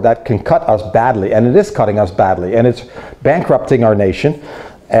sword that can cut us badly, and it is cutting us badly, and it's bankrupting our nation.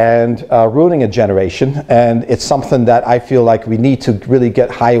 and ruining a generation. And it's something that I feel like we need to really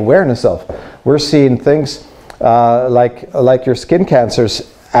get high awareness of. We're seeing things like your skin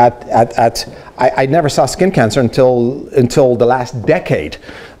cancers I never saw skin cancer until the last decade.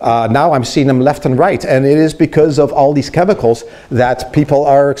 Now I'm seeing them left and right, and it is because of all these chemicals that people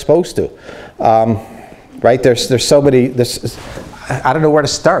are exposed to. Right? There's so many. I don't know where to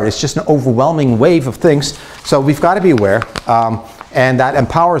start. It's just an overwhelming wave of things. So we've got to be aware, and that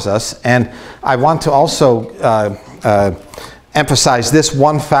empowers us. And I want to also emphasize this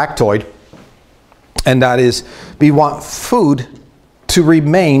one factoid, and that is, we want food to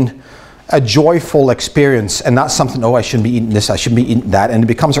remain a joyful experience and not something, oh, I shouldn't be eating this, I shouldn't be eating that, and it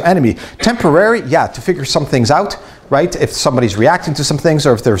becomes our enemy. Temporary, yeah, to figure some things out, right? If somebody's reacting to some things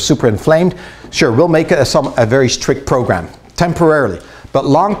or if they're super inflamed, sure, we'll make it a very strict program, temporarily. But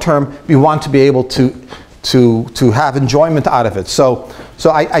long term, we want to be able to have enjoyment out of it. So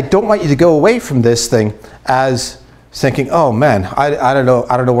I don't want you to go away from this thing as thinking, oh man, I don't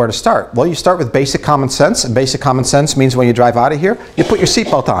know where to start. Well, you start with basic common sense, and basic common sense means when you drive out of here, you put your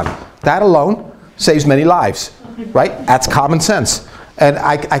seatbelt on. That alone saves many lives, right? That's common sense. And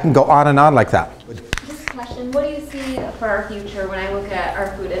I can go on and on like that. Just a question, what do you see for our future? When I look at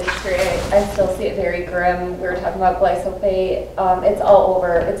our food industry, I still see it very grim. We were talking about glyphosate. It's all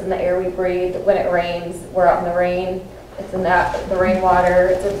over. It's in the air we breathe. When it rains, we're out in the rain. It's in the rainwater,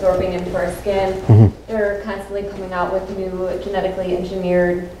 it's absorbing into our skin. Mm-hmm. They're constantly coming out with new genetically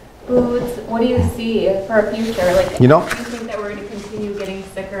engineered foods. What do you see for our future? Like, you know, do you think that we're going to continue getting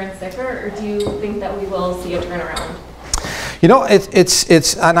sicker and sicker, or do you think that we will see a turnaround? You know,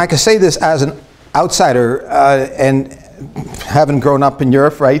 it's and I can say this as an outsider and having grown up in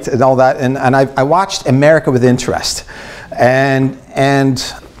Europe, right, and all that, and I watched America with interest, and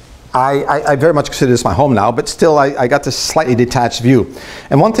I very much consider this my home now, but still I got this slightly detached view.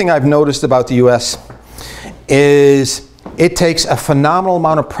 And one thing I've noticed about the US is it takes a phenomenal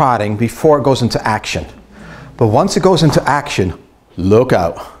amount of prodding before it goes into action. But once it goes into action, look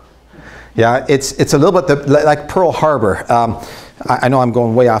out. Yeah, it's a little bit like Pearl Harbor. I know I'm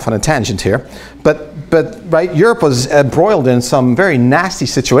going way off on a tangent here, but right, Europe was embroiled in some very nasty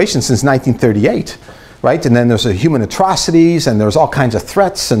situations since 1938. Right, and then there's human atrocities, and there's all kinds of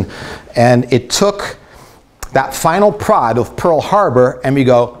threats, and it took that final prod of Pearl Harbor, and we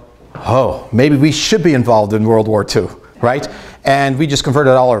go, oh, maybe we should be involved in World War II, right? And we just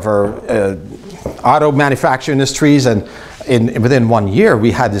converted all of our auto manufacturing industries, and within 1 year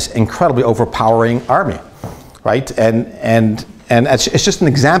we had this incredibly overpowering army, right? And it's just an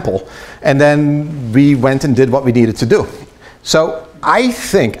example. And then we went and did what we needed to do. So I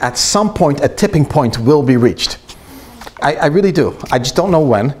think at some point a tipping point will be reached. I really do. I just don't know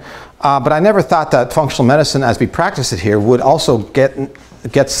when. But I never thought that functional medicine, as we practice it here, would also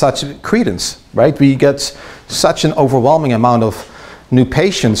get such credence, right? We get such an overwhelming amount of new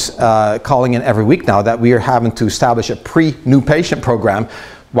patients calling in every week now that we are having to establish a pre-new patient program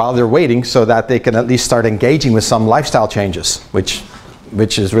while they're waiting so that they can at least start engaging with some lifestyle changes, which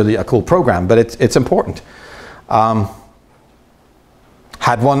is really a cool program, but it's important.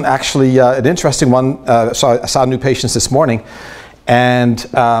 Had one actually, an interesting one, I saw new patients this morning, and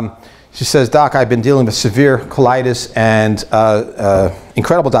she says, Doc, I've been dealing with severe colitis and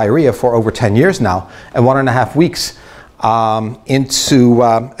incredible diarrhea for over 10 years now, and 1.5 weeks into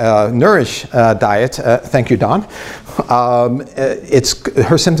Nourish diet, thank you, Don,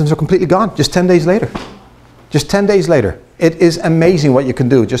 her symptoms are completely gone just 10 days later. Just 10 days later. It is amazing what you can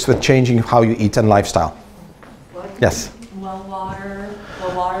do just with changing how you eat and lifestyle. Yes? Well water,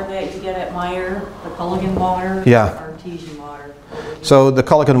 the water that you get at Meyer, the Culligan water, yeah. Artesian water. So the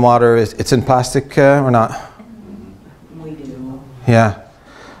Culligan water, it's in plastic or not? We do. Yeah.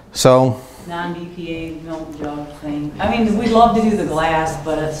 So Non-BPA milk jug thing. I mean, we'd love to do the glass,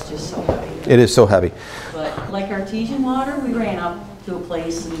 but it's just so heavy. it is so heavy. But like artesian water, we ran up to a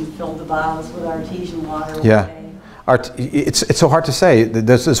place and filled the bottles with artesian water. Yeah. It's so hard to say.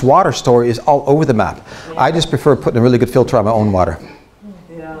 This water story is all over the map. Yeah. I just prefer putting a really good filter on my own water.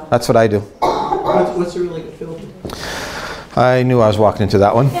 Yeah. That's what I do. What's a really good filter? I knew I was walking into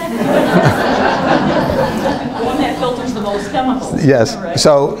that one. The one that filters the most chemicals. Yes. Right?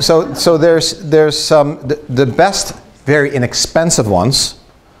 So there's some the best, very inexpensive ones.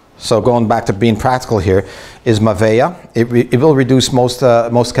 So going back to being practical here, is Mavea. It will reduce most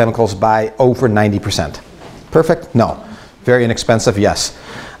chemicals by over 90%. Perfect? No. Very inexpensive? Yes.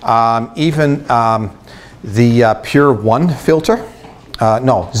 Even the Pure One filter,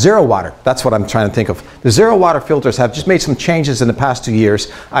 no, zero water. That's what I'm trying to think of. The zero water filters have just made some changes in the past 2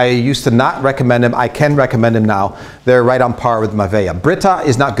 years. I used to not recommend them. I can recommend them now. They're right on par with Mavea. Brita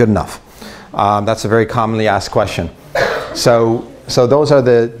is not good enough. That's a very commonly asked question. So those are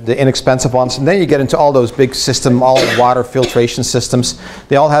the inexpensive ones. And then you get into all those big system, all water filtration systems.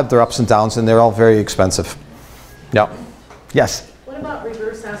 They all have their ups and downs, and they're all very expensive. Yeah. Yes? What about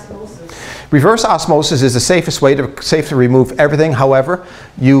reverse osmosis? Reverse osmosis is the safest way to safely remove everything. However,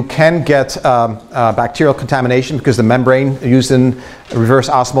 you can get bacterial contamination because the membrane used in reverse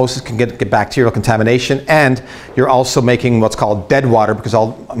osmosis can get bacterial contamination, and you're also making what's called dead water because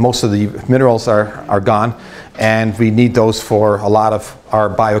most of the minerals are gone, and we need those for a lot of our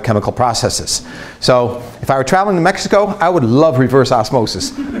biochemical processes. So if I were traveling to Mexico, I would love reverse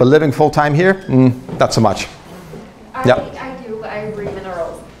osmosis, but living full-time here, not so much. I do, but I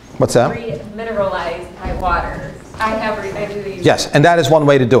re-minerals. What's that? Re-mineralize my water. I do these. Yes, and that is one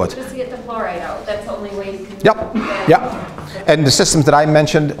way to do it. Just to get the fluoride out. That's the only way you can do Yep, it. yep. And the systems that I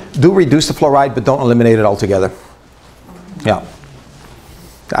mentioned do reduce the fluoride, but don't eliminate it altogether. Yeah.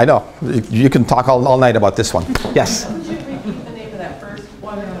 I know. You can talk all night about this one. Yes? Could you repeat the name of that first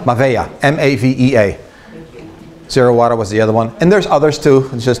one? Mavea, M-A-V-E-A. Zero water was the other one. And there's others too.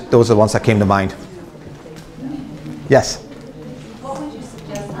 It's just those are the ones that came to mind. Yes? What would you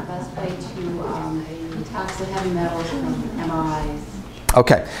suggest the best way to detox the heavy metals from MRIs?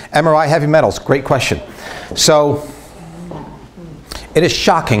 Okay, MRI heavy metals, great question. So, it is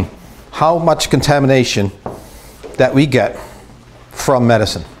shocking how much contamination that we get from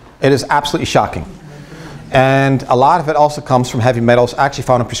medicine. It is absolutely shocking. And a lot of it also comes from heavy metals actually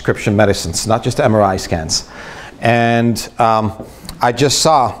found in prescription medicines, not just MRI scans. And I just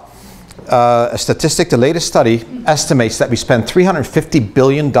saw a statistic, the latest study estimates that we spend $350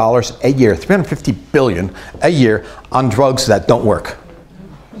 billion a year, $350 billion a year on drugs that don't work.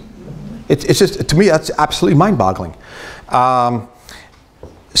 It's just, to me, that's absolutely mind-boggling.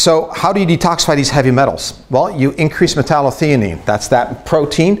 So how do you detoxify these heavy metals? Well, you increase metallothionein. That's that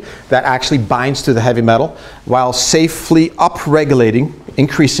protein that actually binds to the heavy metal while safely upregulating,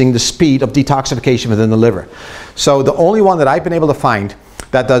 increasing the speed of detoxification within the liver. So the only one that I've been able to find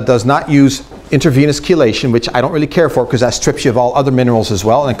that does not use intravenous chelation, which I don't really care for because that strips you of all other minerals as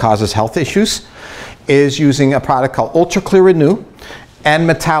well and causes health issues, is using a product called UltraClear Renew and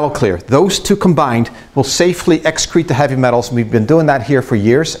MetalloClear. Those two combined will safely excrete the heavy metals. We've been doing that here for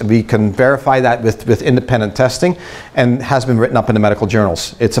years, and we can verify that with independent testing, and has been written up in the medical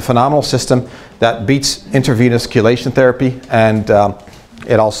journals. It's a phenomenal system that beats intravenous chelation therapy, and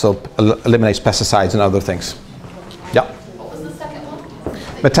it also eliminates pesticides and other things. Yeah. What was the second one?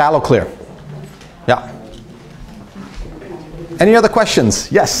 MetalloClear. Yeah. Any other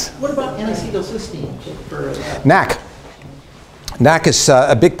questions? Yes. What about N-acetylcysteine for NAC. NAC is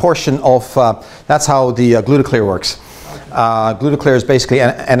a big portion of, that's how the Glutaclear works. Glutaclear is basically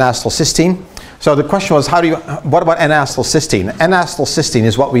N-acetylcysteine. So the question was, what about N-acetylcysteine? N-acetylcysteine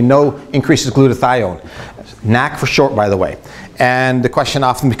is what we know increases glutathione. NAC for short, by the way. And the question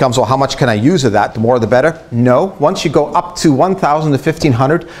often becomes, well, how much can I use of that? The more the better? No. Once you go up to 1,000 to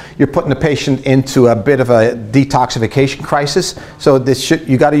 1,500, you're putting the patient into a bit of a detoxification crisis. So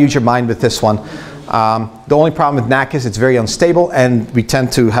you got to use your mind with this one. The only problem with NAC is it's very unstable, and we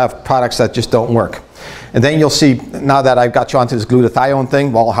tend to have products that just don't work. And then you'll see, now that I've got you onto this glutathione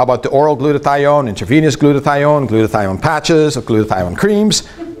thing, well, how about the oral glutathione, intravenous glutathione, glutathione patches, or glutathione creams?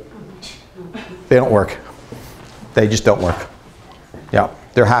 They don't work. They just don't work. Yeah,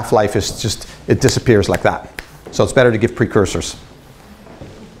 their half-life is just, it disappears like that. So it's better to give precursors.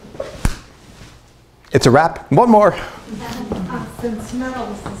 It's a wrap. One more. Since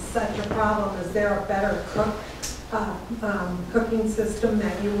metals is such a problem, is there a better cooking system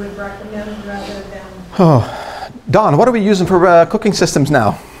that you would recommend rather than? Oh, Dawn, what are we using for cooking systems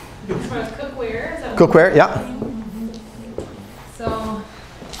now? Cookware. Cookware, yeah. So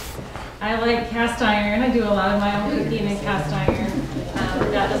I like cast iron. I do a lot of my own cooking in cast iron.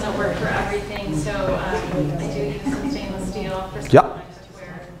 That doesn't work for everything, so I do use some stainless steel for some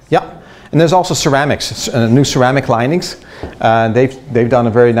cookware. Yeah. And there's also ceramics, new ceramic linings. They've done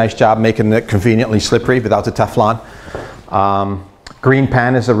a very nice job making it conveniently slippery without the Teflon. Green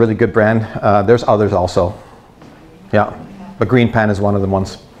Pan is a really good brand. There's others also. Yeah, but Green Pan is one of the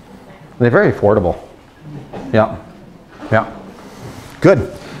ones. And they're very affordable. Yeah, yeah.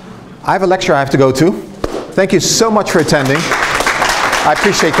 Good. I have a lecture I have to go to. Thank you so much for attending. I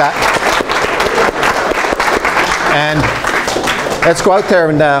appreciate that. And let's go out there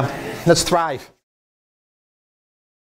and let's thrive.